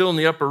 again, it's still in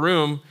the upper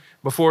room,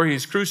 before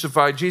he's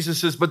crucified,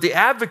 Jesus says, but the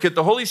advocate,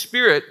 the Holy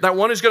Spirit, that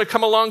one who's going to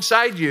come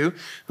alongside you,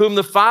 whom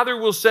the Father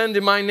will send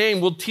in my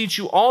name, will teach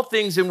you all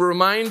things and will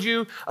remind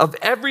you of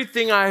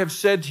everything I have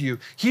said to you.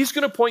 He's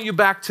going to point you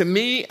back to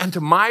me and to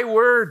my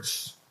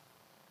words.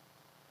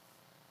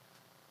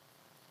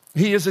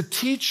 He is a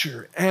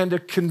teacher and a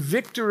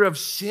convictor of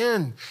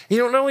sin. He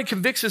not only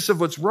convicts us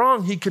of what's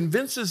wrong, he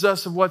convinces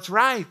us of what's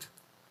right.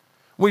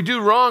 When we do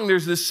wrong,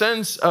 there's this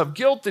sense of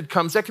guilt that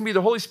comes. That can be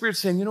the Holy Spirit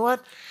saying, you know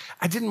what?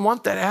 I didn't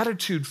want that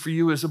attitude for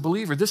you as a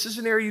believer. This is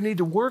an area you need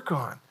to work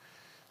on.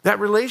 That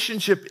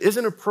relationship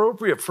isn't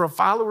appropriate for a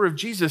follower of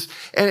Jesus.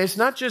 And it's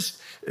not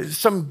just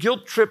some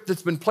guilt trip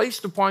that's been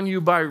placed upon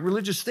you by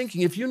religious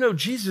thinking. If you know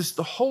Jesus,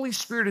 the Holy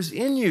Spirit is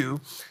in you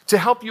to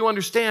help you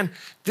understand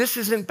this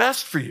isn't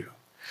best for you.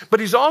 But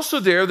he's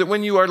also there that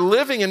when you are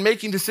living and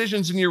making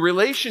decisions in your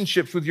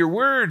relationships with your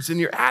words and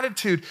your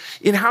attitude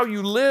in how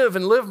you live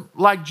and live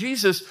like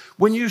Jesus,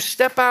 when you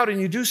step out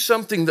and you do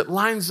something that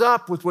lines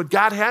up with what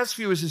God has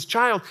for you as his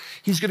child,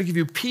 he's going to give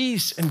you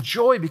peace and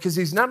joy because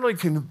he's not only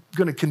going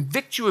to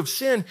convict you of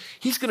sin,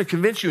 he's going to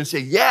convince you and say,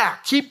 yeah,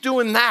 keep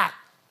doing that.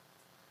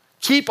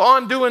 Keep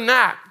on doing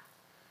that.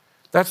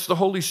 That's the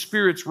Holy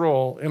Spirit's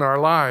role in our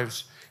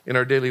lives, in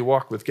our daily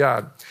walk with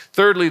God.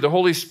 Thirdly, the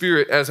Holy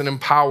Spirit as an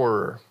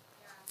empowerer.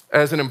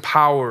 As an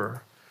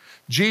empowerer.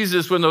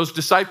 Jesus, when those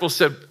disciples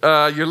said,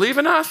 you're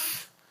leaving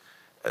us?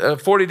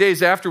 40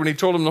 days after, when he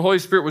told them the Holy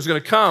Spirit was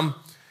going to come,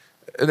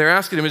 and they're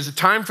asking him, is it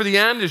time for the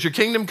end? Is your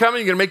kingdom coming?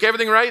 You're going to make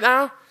everything right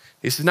now?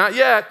 He said, not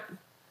yet.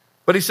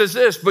 But he says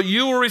this, but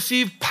you will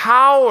receive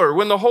power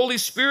when the Holy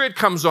Spirit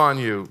comes on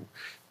you.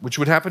 which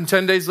would happen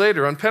 10 days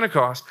later on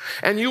Pentecost.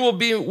 And you will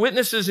be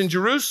witnesses in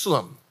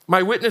Jerusalem,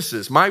 my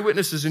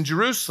witnesses in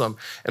Jerusalem,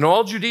 and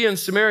all Judea and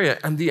Samaria,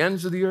 and the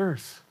ends of the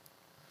earth.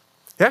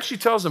 He actually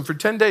tells them for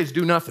 10 days,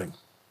 do nothing.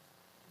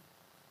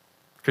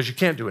 Because you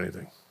can't do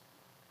anything.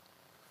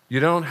 You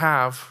don't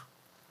have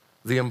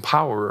the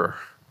empowerer,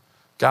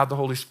 God the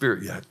Holy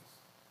Spirit, yet.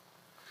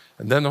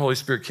 And then the Holy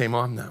Spirit came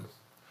on them.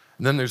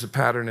 And then there's a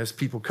pattern as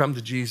people come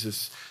to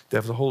Jesus, they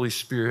have the Holy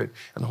Spirit,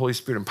 and the Holy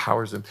Spirit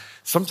empowers them.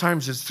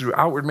 Sometimes it's through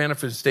outward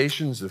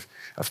manifestations of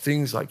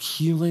things like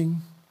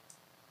healing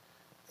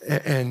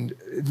and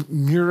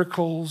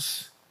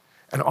miracles.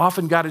 And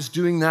often God is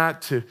doing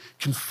that to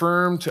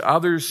confirm to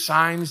others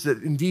signs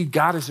that indeed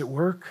God is at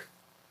work.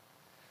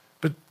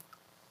 But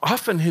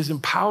often his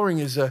empowering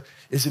is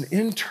an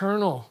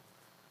internal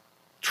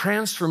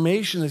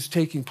transformation that's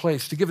taking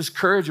place to give us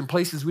courage in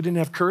places we didn't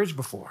have courage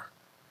before.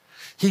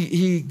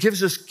 He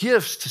gives us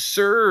gifts to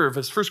serve,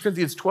 as 1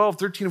 Corinthians 12,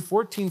 13, and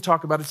 14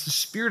 talk about. It's the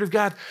Spirit of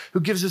God who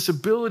gives us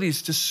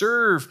abilities to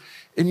serve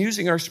in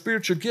using our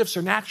spiritual gifts,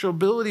 our natural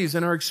abilities,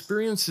 and our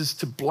experiences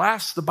to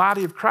bless the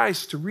body of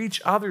Christ, to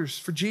reach others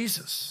for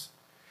Jesus.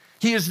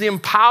 He is the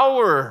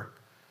empowerer.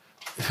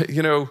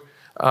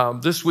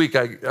 This week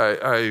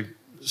I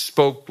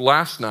spoke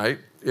last night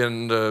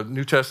in the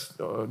New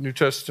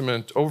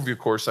Testament overview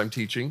course I'm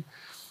teaching.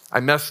 I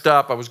messed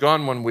up. I was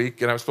gone 1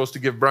 week, and I was supposed to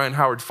give Brian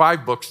Howard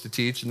 5 books to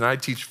teach, and I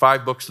teach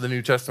 5 books of the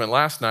New Testament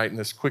last night in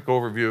this quick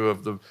overview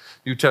of the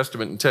New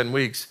Testament in 10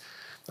 weeks.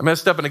 I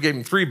messed up, and I gave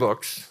him 3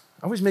 books.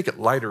 I always make it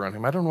lighter on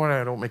him. I don't know why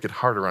I don't make it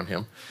harder on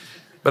him.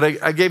 But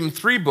I gave him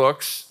 3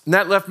 books, and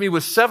that left me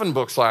with 7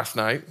 books last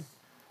night.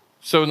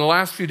 So in the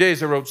last few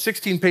days, I wrote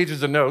 16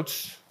 pages of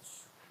notes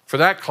for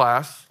that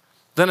class.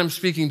 Then I'm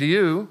speaking to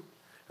you,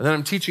 and then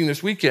I'm teaching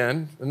this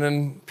weekend, and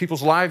then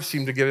people's lives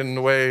seem to get in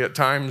the way at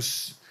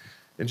times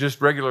in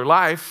just regular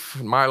life,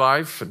 in my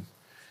life.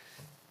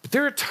 But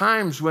there are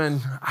times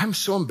when I'm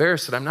so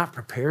embarrassed that I'm not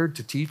prepared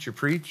to teach or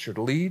preach or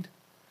to lead.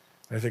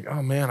 And I think,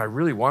 oh man, I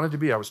really wanted to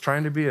be. I was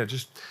trying to be.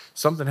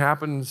 Something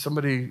happened.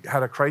 Somebody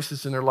had a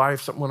crisis in their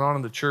life. Something went on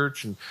in the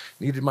church and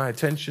needed my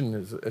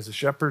attention as a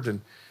shepherd. And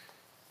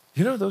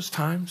those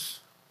times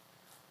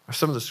are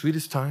some of the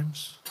sweetest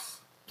times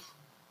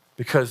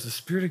because the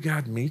Spirit of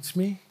God meets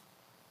me.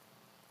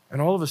 And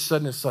all of a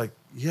sudden it's like,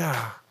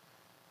 yeah,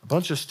 a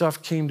bunch of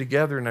stuff came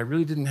together and I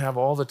really didn't have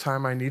all the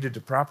time I needed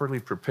to properly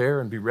prepare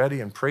and be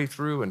ready and pray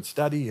through and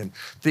study and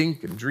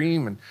think and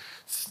dream and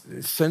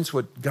sense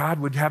what God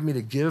would have me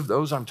to give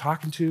those I'm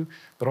talking to.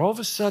 But all of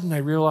a sudden I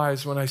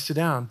realized when I sit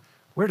down,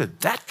 where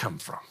did that come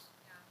from?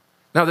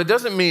 Now that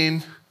doesn't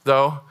mean,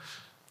 though,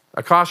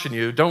 I caution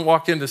you, don't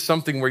walk into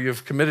something where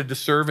you've committed to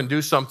serve and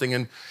do something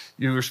and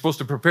you were supposed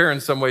to prepare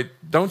in some way.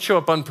 Don't show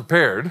up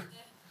unprepared.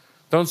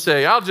 Don't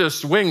say, I'll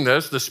just wing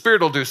this. The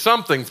Spirit will do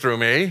something through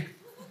me.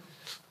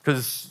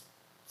 Because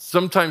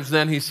sometimes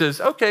then he says,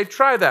 okay,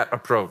 try that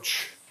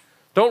approach.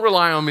 Don't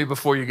rely on me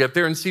before you get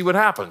there and see what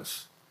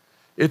happens.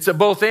 It's a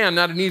both and,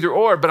 not an either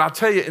or. But I'll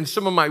tell you, in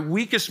some of my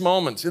weakest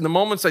moments, in the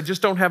moments I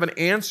just don't have an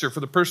answer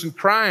for the person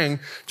crying,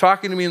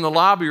 talking to me in the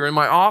lobby or in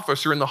my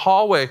office or in the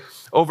hallway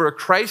over a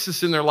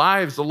crisis in their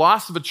lives, the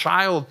loss of a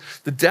child,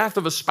 the death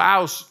of a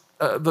spouse,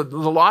 the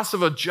loss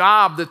of a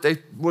job that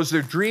was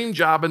their dream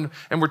job, and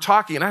we're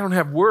talking, and I don't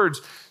have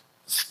words.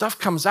 Stuff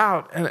comes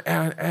out, and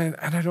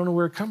I don't know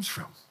where it comes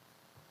from.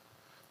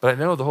 But I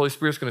know the Holy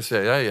Spirit's going to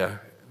say, yeah.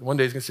 One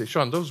day he's going to say,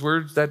 Shawn, those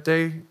words that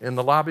day in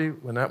the lobby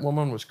when that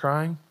woman was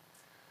crying,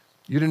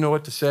 you didn't know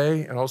what to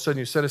say, and all of a sudden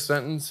you said a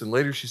sentence, and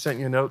later she sent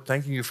you a note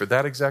thanking you for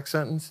that exact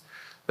sentence.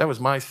 That was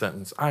my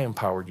sentence. I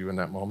empowered you in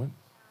that moment.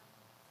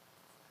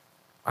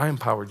 I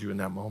empowered you in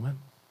that moment.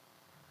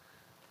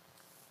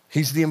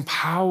 He's the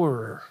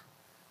empowerer.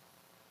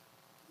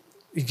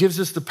 He gives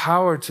us the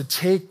power to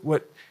take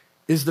what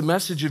is the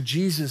message of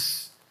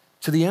Jesus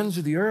to the ends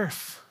of the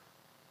earth.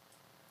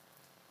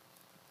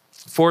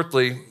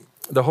 Fourthly,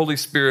 the Holy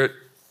Spirit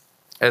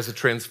as a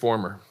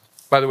transformer.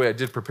 By the way, I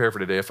did prepare for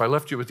today. If I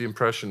left you with the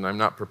impression I'm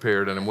not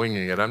prepared and I'm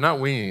winging it, I'm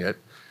not winging it.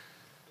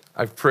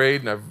 I've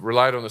prayed and I've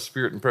relied on the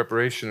Spirit in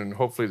preparation, and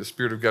hopefully the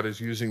Spirit of God is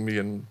using me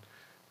in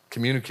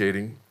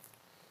communicating.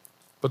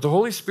 But the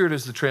Holy Spirit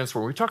is the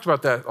transformer. We talked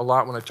about that a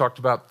lot when I talked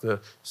about the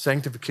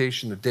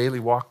sanctification, the daily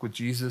walk with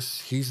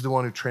Jesus. He's the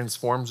one who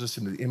transforms us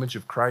into the image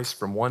of Christ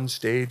from one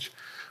stage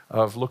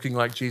of looking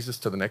like Jesus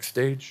to the next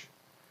stage.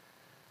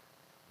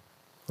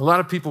 A lot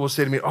of people will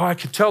say to me, I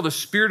could tell the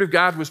Spirit of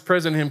God was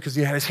present in him because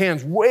he had his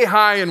hands way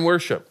high in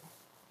worship.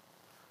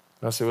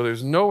 And I'll say, well,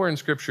 there's nowhere in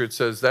Scripture it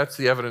says that's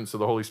the evidence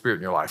of the Holy Spirit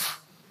in your life.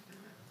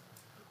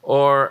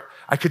 Or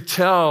I could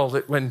tell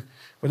that when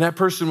that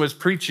person was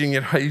preaching,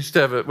 I used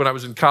to have when I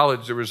was in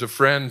college, there was a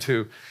friend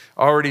who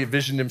already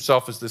envisioned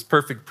himself as this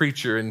perfect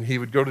preacher, and he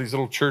would go to these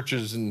little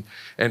churches and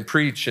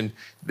preach, and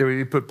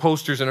he'd put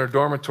posters in our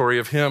dormitory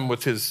of him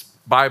with his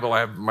Bible.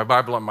 I have my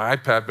Bible on my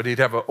iPad, but he'd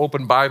have an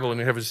open Bible,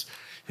 and he'd have his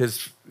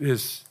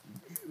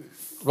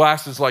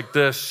glasses like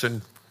this,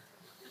 and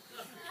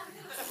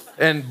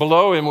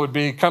below him would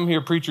be, come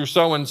here, preacher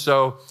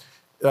so-and-so.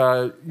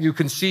 You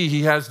can see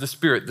he has the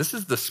Spirit. This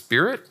is the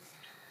Spirit?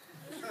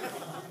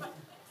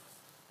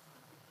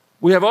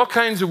 We have all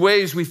kinds of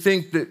ways we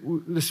think that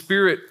the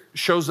Spirit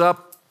shows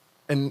up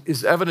and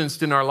is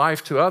evidenced in our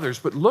life to others.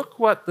 But look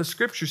what the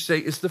scriptures say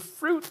is the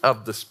fruit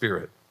of the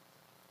Spirit.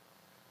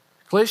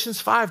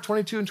 Galatians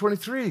 5:22 and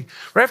 23.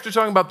 Right after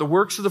talking about the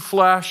works of the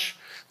flesh,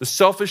 the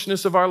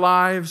selfishness of our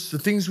lives, the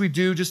things we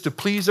do just to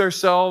please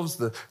ourselves,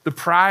 the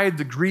pride,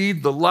 the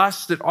greed, the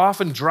lust that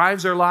often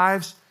drives our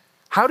lives.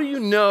 How do you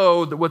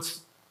know that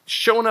what's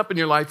showing up in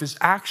your life is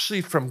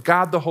actually from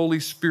God the Holy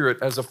Spirit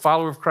as a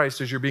follower of Christ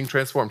as you're being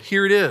transformed?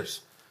 Here it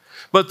is.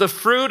 But the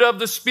fruit of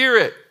the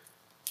Spirit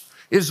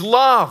is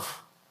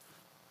love,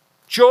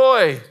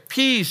 joy,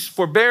 peace,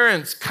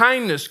 forbearance,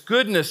 kindness,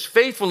 goodness,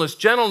 faithfulness,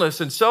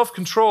 gentleness, and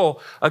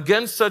self-control.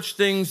 Against such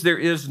things there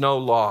is no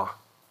law.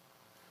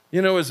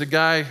 You know, as a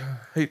guy, I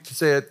hate to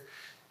say it,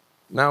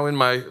 now in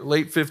my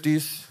late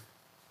 50s,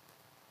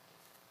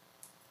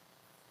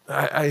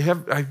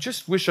 I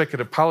just wish I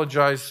could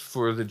apologize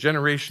for the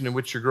generation in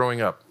which you're growing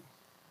up.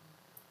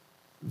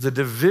 The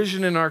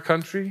division in our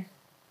country,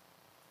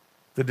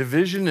 the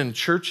division in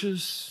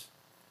churches,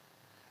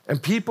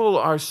 and people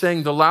are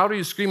saying the louder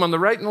you scream on the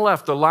right and the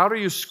left, the louder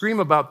you scream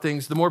about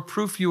things, the more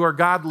proof you are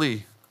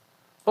godly.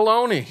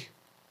 Baloney.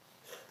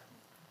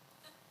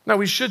 Now,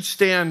 we should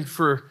stand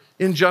for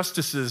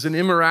injustices and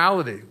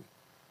immorality.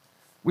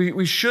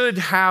 We should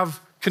have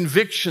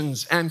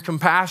convictions and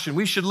compassion.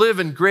 We should live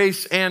in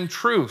grace and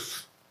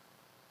truth.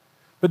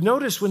 But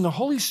notice when the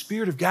Holy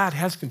Spirit of God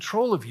has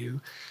control of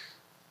you,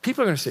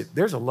 people are going to say,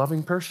 there's a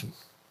loving person.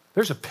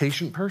 There's a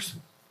patient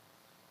person.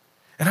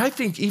 And I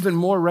think even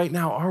more right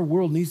now, our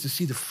world needs to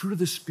see the fruit of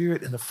the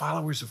Spirit in the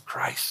followers of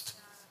Christ.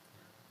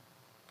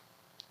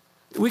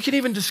 We can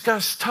even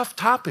discuss tough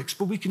topics,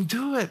 but we can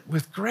do it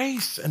with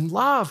grace and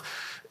love.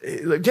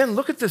 Again,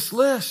 look at this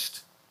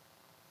list.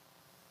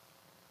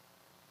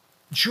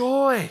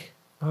 Joy.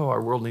 Oh,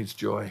 our world needs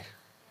joy.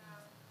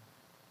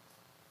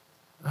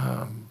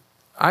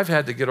 I've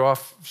had to get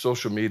off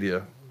social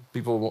media.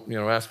 People,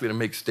 ask me to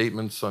make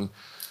statements on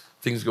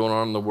things going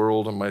on in the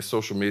world on my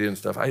social media and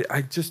stuff. I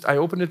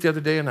opened it the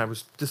other day and I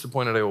was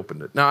disappointed I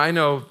opened it. Now, I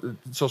know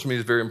social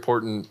media is very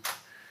important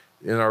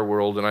in our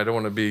world, and I don't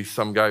want to be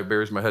some guy who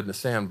buries my head in the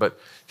sand, but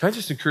can I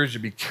just encourage you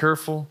to be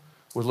careful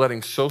with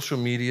letting social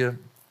media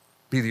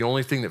be the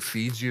only thing that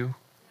feeds you?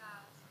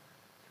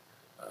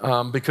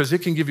 Because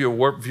it can give you a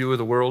warped view of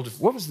the world.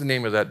 What was the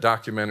name of that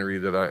documentary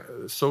you're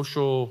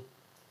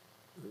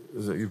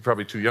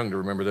probably too young to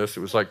remember this. It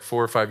was like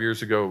 4 or 5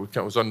 years ago.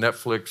 It was on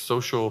Netflix,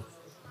 Social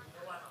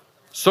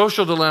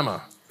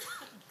Dilemma.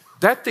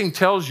 That thing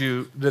tells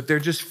you that they're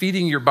just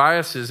feeding your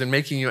biases and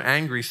making you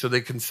angry so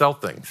they can sell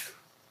things.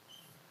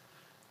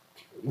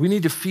 We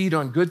need to feed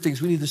on good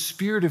things. We need the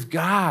Spirit of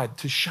God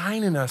to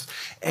shine in us.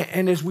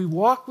 And as we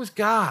walk with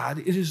God,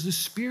 it is the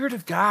Spirit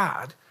of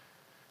God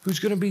who's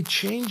going to be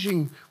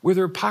changing where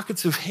there are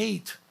pockets of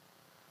hate,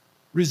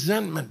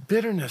 resentment,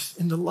 bitterness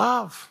into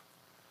love.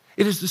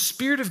 It is the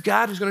Spirit of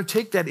God who's going to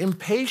take that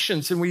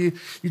impatience and where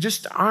you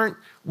just aren't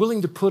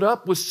willing to put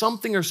up with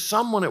something or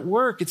someone at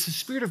work. It's the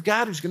Spirit of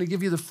God who's going to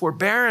give you the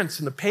forbearance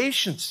and the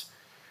patience.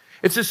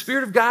 It's the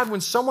Spirit of God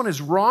when someone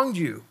has wronged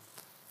you.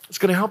 It's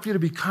going to help you to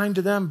be kind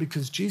to them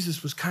because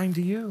Jesus was kind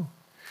to you.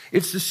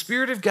 It's the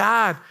Spirit of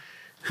God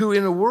who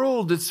in a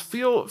world that's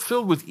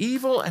filled with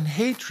evil and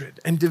hatred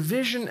and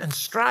division and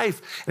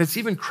strife, and it's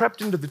even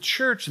crept into the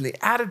church and the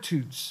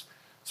attitudes,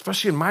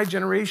 especially in my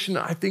generation,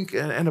 I think,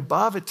 and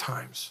above at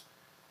times,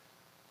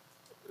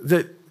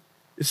 that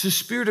it's the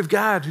Spirit of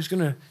God who's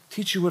going to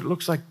teach you what it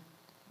looks like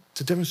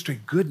to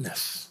demonstrate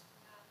goodness.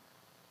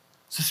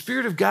 It's the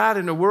Spirit of God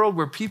in a world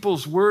where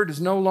people's word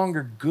is no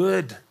longer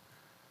good.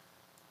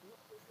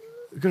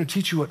 They're going to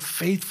teach you what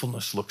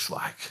faithfulness looks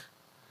like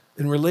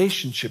in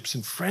relationships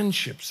and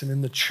friendships and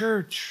in the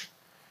church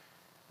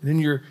and in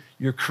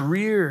your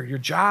career, your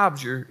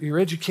jobs, your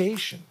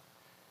education.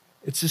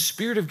 It's the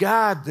Spirit of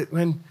God that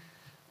when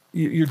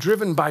you're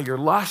driven by your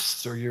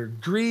lusts or your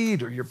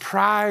greed or your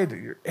pride or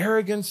your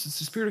arrogance, it's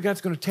the Spirit of God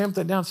that's going to tamp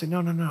that down and say,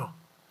 no,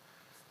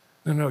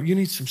 you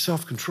need some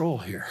self-control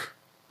here.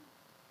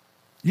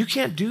 You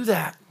can't do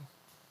that.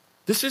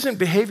 This isn't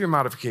behavior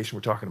modification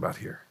we're talking about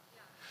here.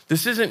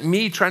 This isn't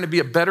me trying to be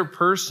a better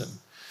person.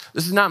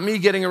 This is not me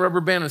getting a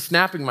rubber band and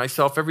snapping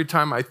myself every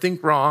time I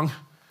think wrong.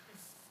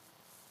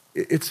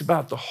 It's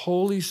about the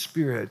Holy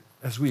Spirit.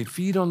 As we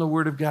feed on the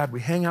Word of God,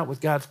 we hang out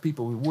with God's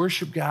people, we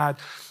worship God,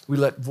 we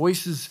let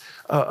voices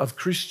of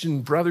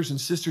Christian brothers and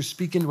sisters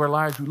speak into our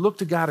lives, we look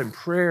to God in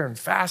prayer and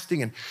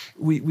fasting, and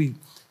we're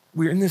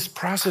in this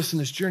process, in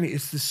this journey.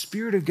 It's the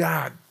Spirit of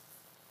God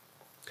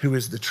who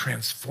is the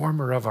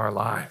transformer of our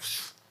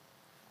lives.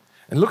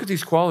 And look at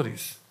these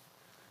qualities.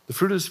 The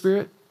fruit of the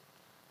Spirit,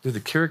 they're the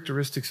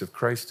characteristics of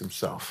Christ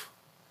himself.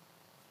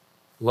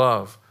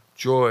 Love,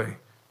 joy,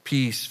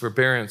 peace,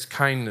 forbearance,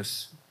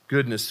 kindness,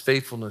 goodness,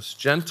 faithfulness,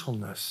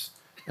 gentleness,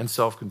 and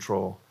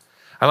self-control.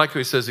 I like how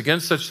he says,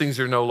 against such things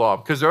there are no law,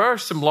 because there are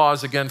some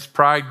laws against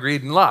pride,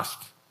 greed, and lust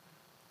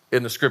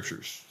in the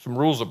scriptures, some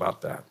rules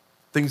about that.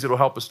 things that will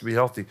help us to be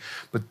healthy.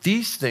 But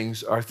these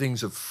things are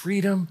things of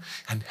freedom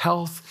and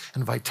health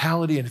and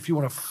vitality. And if you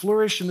want to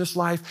flourish in this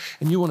life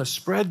and you want to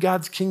spread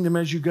God's kingdom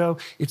as you go,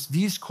 it's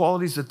these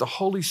qualities that the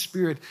Holy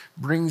Spirit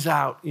brings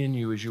out in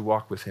you as you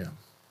walk with him.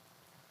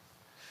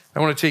 I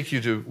want to take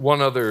you to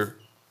one other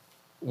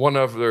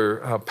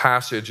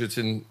passage. It's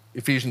in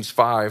Ephesians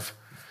 5.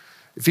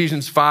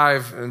 Ephesians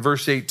 5 and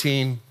verse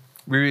 18.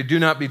 We do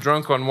not be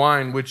drunk on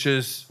wine, which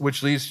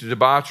leads to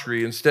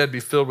debauchery. Instead, be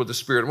filled with the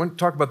Spirit. I want to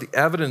talk about the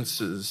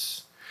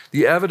evidences.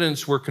 The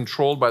evidence were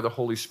controlled by the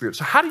Holy Spirit.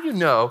 So how do you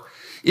know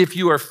if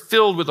you are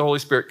filled with the Holy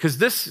Spirit? Because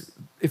this,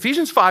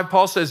 Ephesians 5,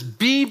 Paul says,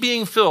 be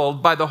being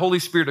filled by the Holy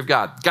Spirit of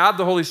God. God,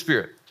 the Holy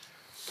Spirit.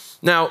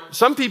 Now,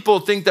 some people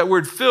think that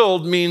word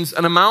filled means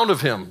an amount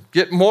of him.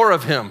 Get more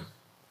of him.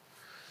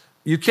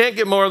 You can't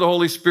get more of the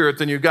Holy Spirit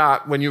than you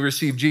got when you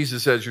received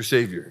Jesus as your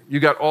Savior.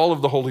 You got all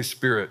of the Holy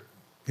Spirit,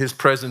 his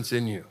presence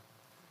in you.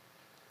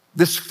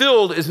 This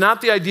filled is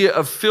not the idea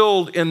of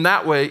filled in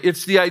that way.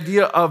 It's the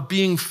idea of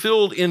being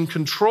filled in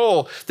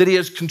control, that he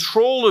has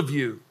control of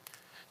you.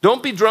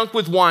 Don't be drunk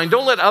with wine.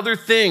 Don't let other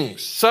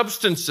things,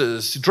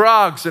 substances,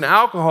 drugs, and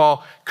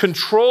alcohol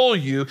control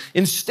you.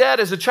 Instead,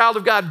 as a child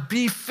of God,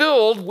 be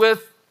filled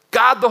with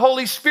God, the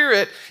Holy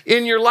Spirit,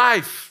 in your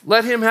life.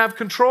 Let him have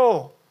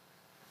control.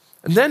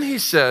 And then he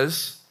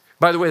says,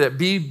 by the way, that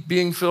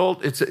being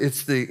filled, it's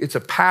a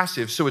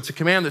passive. So it's a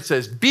command that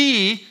says,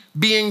 be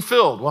being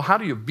filled. Well, how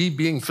do you be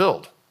being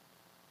filled?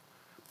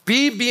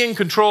 Be being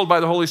controlled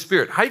by the Holy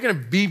Spirit. How are you going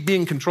to be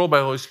being controlled by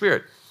the Holy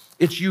Spirit?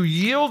 It's you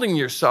yielding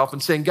yourself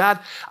and saying, God,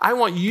 I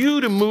want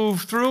you to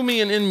move through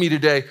me and in me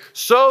today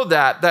so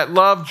that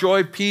love,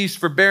 joy, peace,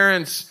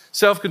 forbearance,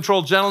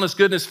 self-control, gentleness,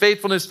 goodness,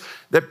 faithfulness,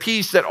 that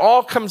peace, that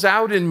all comes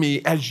out in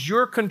me as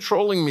you're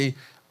controlling me.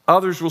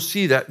 Others will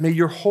see that. May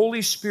your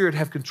Holy Spirit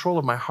have control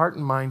of my heart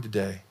and mind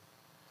today.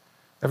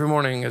 Every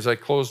morning as I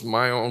close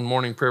my own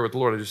morning prayer with the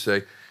Lord, I just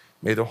say,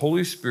 may the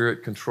Holy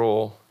Spirit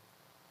control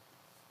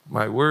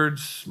my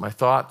words, my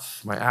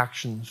thoughts, my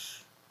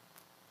actions,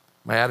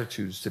 my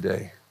attitudes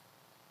today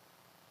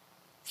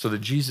so that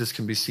Jesus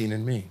can be seen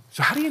in me.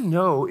 So how do you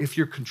know if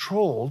you're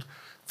controlled,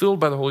 filled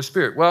by the Holy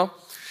Spirit? Well,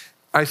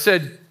 I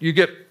said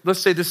let's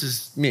say this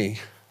is me.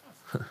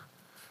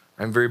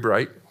 I'm very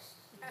bright.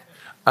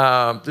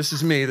 This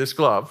is me, this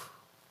glove.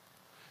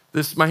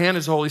 My hand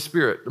is the Holy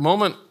Spirit. The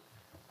moment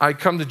I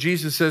come to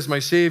Jesus as my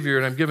Savior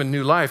and I'm given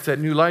new life, that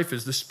new life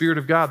is the Spirit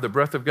of God, the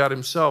breath of God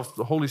himself.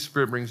 The Holy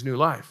Spirit brings new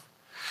life.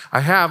 I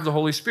have the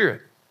Holy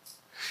Spirit.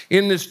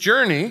 In this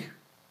journey,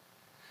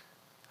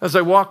 as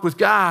I walk with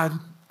God,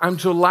 I'm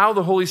to allow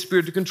the Holy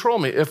Spirit to control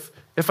me.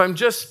 If I'm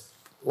just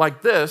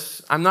like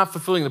this, I'm not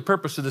fulfilling the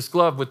purpose of this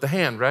glove with the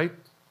hand, right?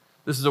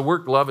 This is a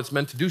work glove. It's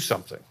meant to do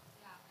something.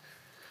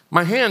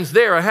 My hand's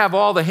there. I have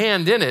all the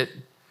hand in it,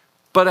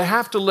 but I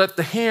have to let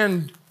the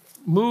hand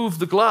move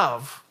the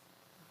glove.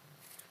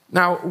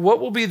 Now, what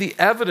will be the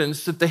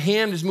evidence that the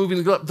hand is moving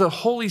the glove? The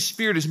Holy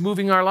Spirit is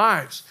moving our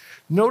lives.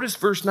 Notice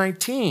verse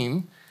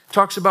 19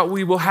 talks about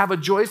we will have a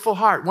joyful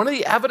heart. One of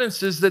the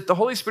evidences that the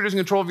Holy Spirit is in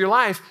control of your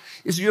life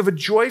is you have a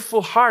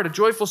joyful heart, a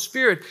joyful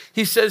spirit.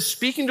 He says,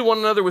 speaking to one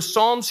another with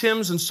psalms,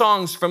 hymns, and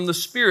songs from the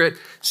Spirit,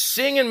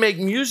 sing and make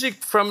music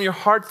from your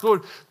heart to the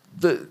Lord.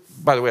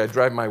 By the way, I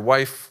drive my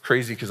wife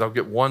crazy because I'll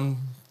get one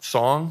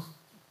song.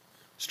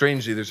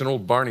 Strangely, there's an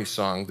old Barney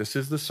song. This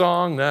is the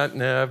song that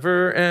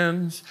never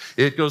ends.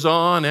 It goes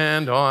on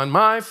and on,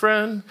 my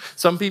friend.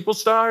 Some people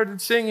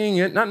started singing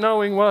it, not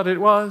knowing what it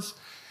was.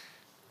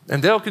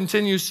 And they'll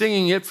continue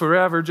singing it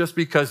forever just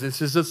because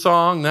this is a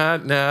song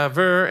that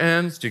never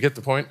ends. Do you get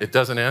the point? It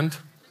doesn't end.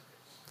 For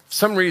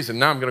some reason,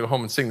 now I'm going to go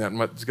home and sing that.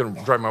 It's going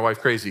to drive my wife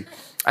crazy.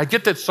 I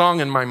get that song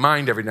in my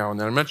mind every now and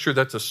then. I'm not sure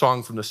that's a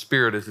song from the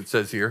Spirit, as it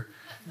says here.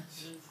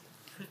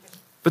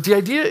 But the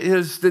idea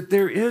is that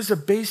there is a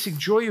basic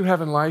joy you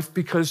have in life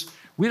because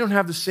we don't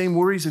have the same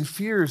worries and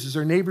fears as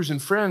our neighbors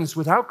and friends.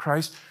 Without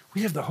Christ,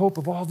 we have the hope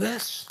of all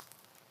this.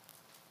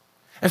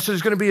 And so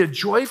there's going to be a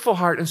joyful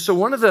heart. And so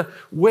one of the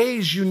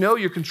ways you know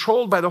you're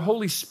controlled by the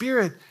Holy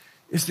Spirit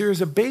is there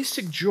is a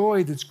basic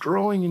joy that's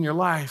growing in your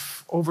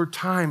life over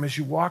time as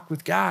you walk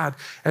with God,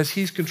 as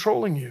he's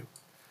controlling you.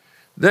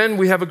 Then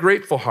we have a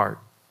grateful heart.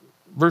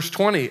 Verse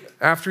 20,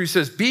 after he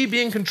says, be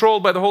being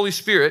controlled by the Holy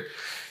Spirit,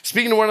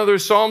 speaking to one another,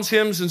 psalms,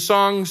 hymns, and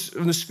songs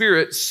of the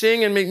Spirit,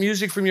 sing and make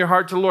music from your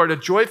heart to the Lord, a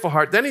joyful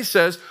heart. Then he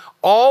says,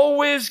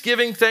 always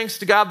giving thanks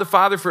to God the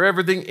Father for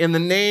everything in the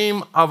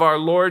name of our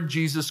Lord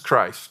Jesus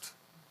Christ.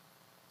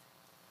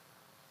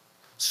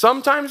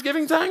 Sometimes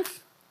giving thanks?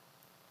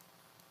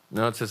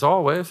 No, it says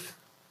always.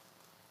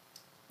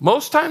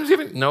 Most times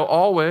giving? No,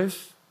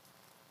 always.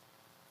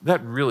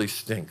 That really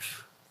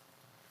stinks.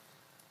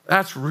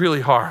 That's really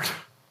hard.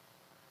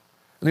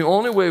 And the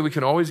only way we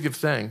can always give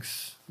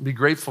thanks, be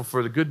grateful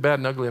for the good, bad,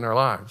 and ugly in our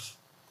lives,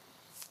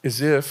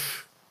 is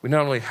if we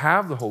not only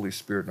have the Holy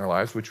Spirit in our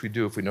lives, which we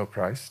do if we know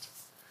Christ,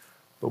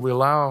 but we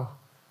allow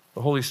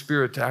the Holy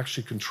Spirit to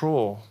actually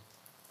control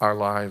our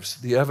lives.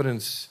 The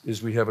evidence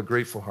is we have a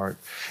grateful heart.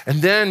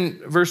 And then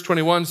verse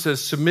 21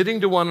 says,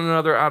 submitting to one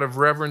another out of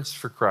reverence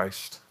for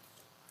Christ.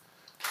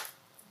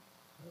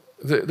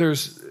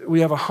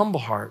 We have a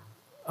humble heart,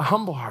 a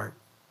humble heart.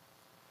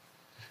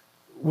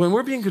 When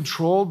we're being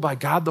controlled by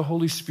God the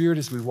Holy Spirit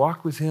as we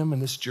walk with him in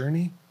this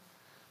journey,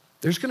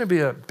 there's going to be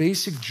a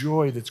basic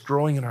joy that's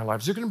growing in our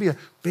lives. There's going to be a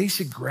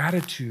basic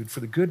gratitude for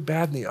the good,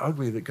 bad, and the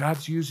ugly that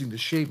God's using to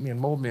shape me and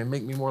mold me and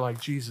make me more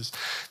like Jesus.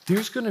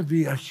 There's going to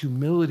be a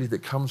humility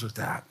that comes with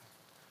that.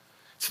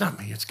 It's not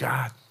me, it's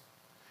God.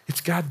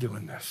 It's God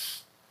doing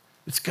this.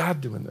 It's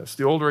God doing this.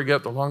 The older I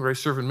get, the longer I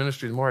serve in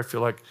ministry, the more I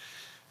feel like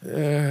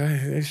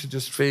they should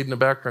just fade in the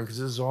background because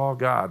this is all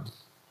God.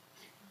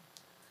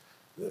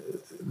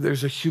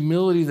 There's a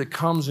humility that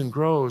comes and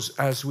grows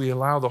as we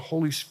allow the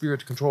Holy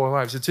Spirit to control our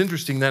lives. It's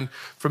interesting then,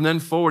 from then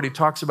forward, he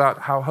talks about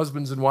how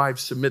husbands and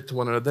wives submit to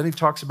one another. Then he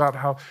talks about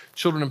how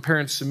children and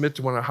parents submit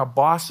to one another, how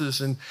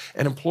bosses and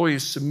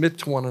employees submit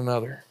to one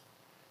another.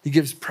 He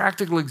gives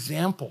practical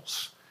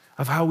examples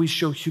of how we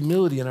show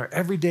humility in our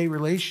everyday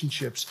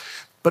relationships.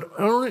 But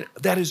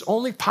that is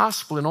only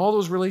possible in all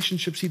those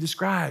relationships he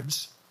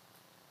describes.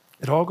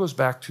 It all goes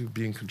back to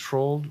being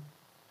controlled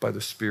by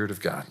the Spirit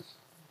of God.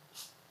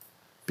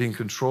 Being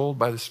controlled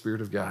by the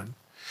Spirit of God.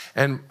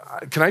 And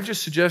can I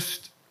just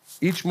suggest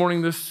each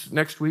morning this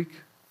next week,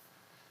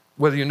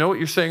 whether you know what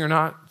you're saying or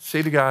not,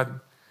 say to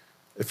God,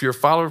 if you're a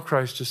follower of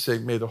Christ, just say,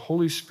 may the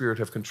Holy Spirit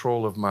have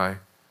control of my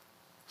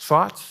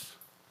thoughts,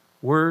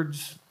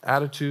 words,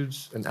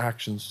 attitudes, and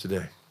actions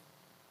today.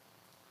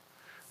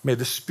 May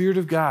the Spirit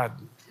of God,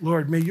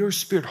 Lord, may your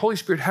Spirit, Holy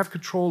Spirit, have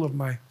control of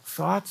my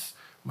thoughts,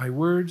 my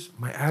words,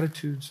 my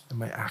attitudes, and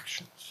my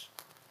actions.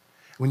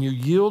 When you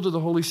yield to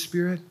the Holy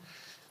Spirit,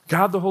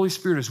 God the Holy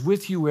Spirit is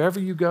with you wherever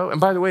you go. And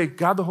by the way,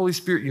 God the Holy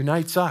Spirit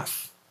unites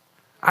us.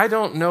 I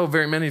don't know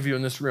very many of you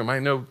in this room. I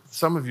know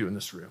some of you in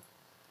this room.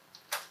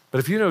 But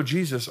if you know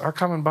Jesus, our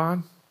common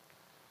bond,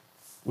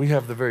 we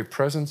have the very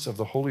presence of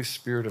the Holy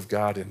Spirit of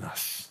God in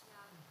us.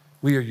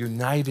 We are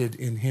united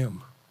in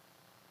him.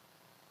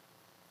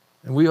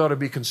 And we ought to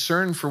be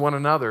concerned for one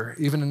another,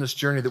 even in this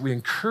journey, that we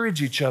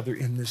encourage each other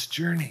in this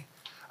journey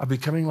of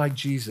becoming like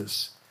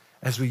Jesus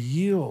as we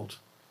yield,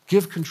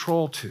 give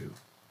control to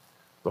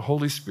the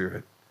Holy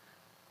Spirit.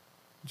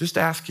 Just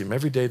ask him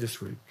every day this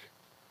week,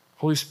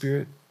 Holy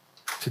Spirit,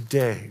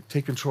 today,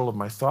 take control of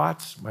my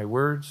thoughts, my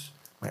words,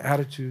 my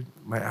attitude,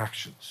 my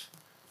actions.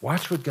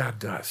 Watch what God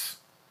does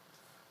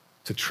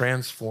to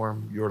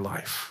transform your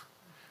life.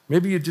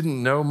 Maybe you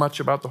didn't know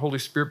much about the Holy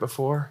Spirit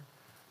before,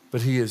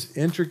 but he is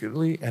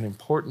intricately and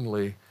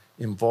importantly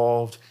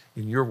involved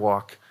in your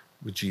walk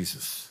with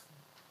Jesus.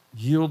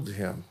 Yield to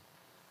him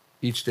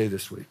each day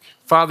this week.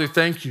 Father,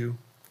 thank you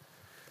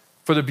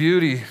for the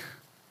beauty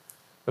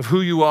of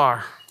who you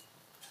are.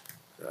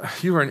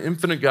 You are an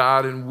infinite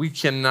God, and we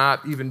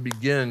cannot even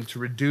begin to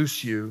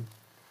reduce you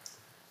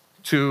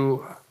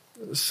to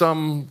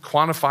some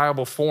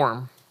quantifiable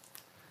form,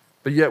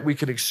 but yet we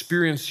can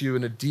experience you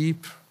in a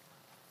deep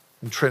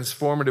and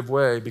transformative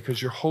way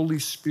because your Holy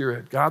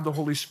Spirit, God the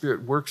Holy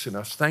Spirit, works in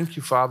us. Thank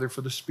you, Father,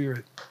 for the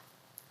Spirit.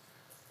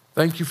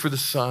 Thank you for the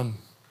Son.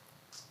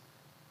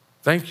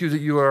 Thank you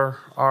that you are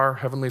our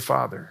Heavenly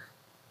Father.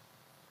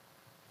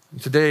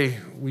 And today,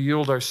 we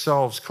yield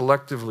ourselves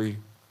collectively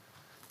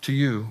to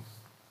you.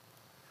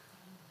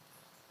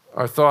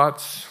 Our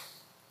thoughts,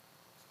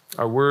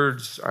 our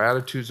words, our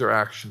attitudes, our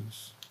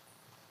actions.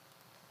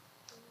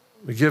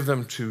 We give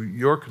them to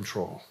your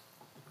control.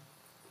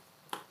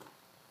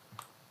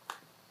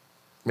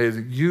 May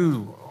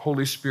you,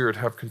 Holy Spirit,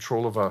 have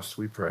control of us,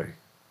 we pray.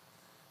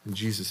 In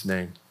Jesus'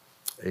 name,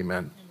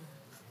 amen.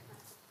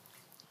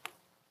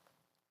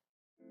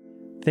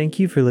 Thank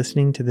you for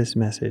listening to this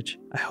message.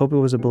 I hope it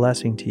was a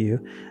blessing to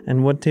you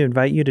and want to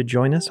invite you to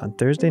join us on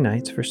Thursday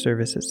nights for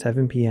service at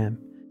 7 p.m.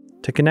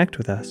 To connect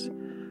with us,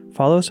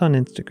 follow us on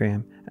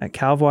Instagram at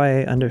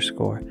calvya_,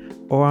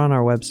 or on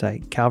our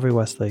website,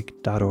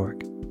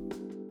 calvarywestlake.org.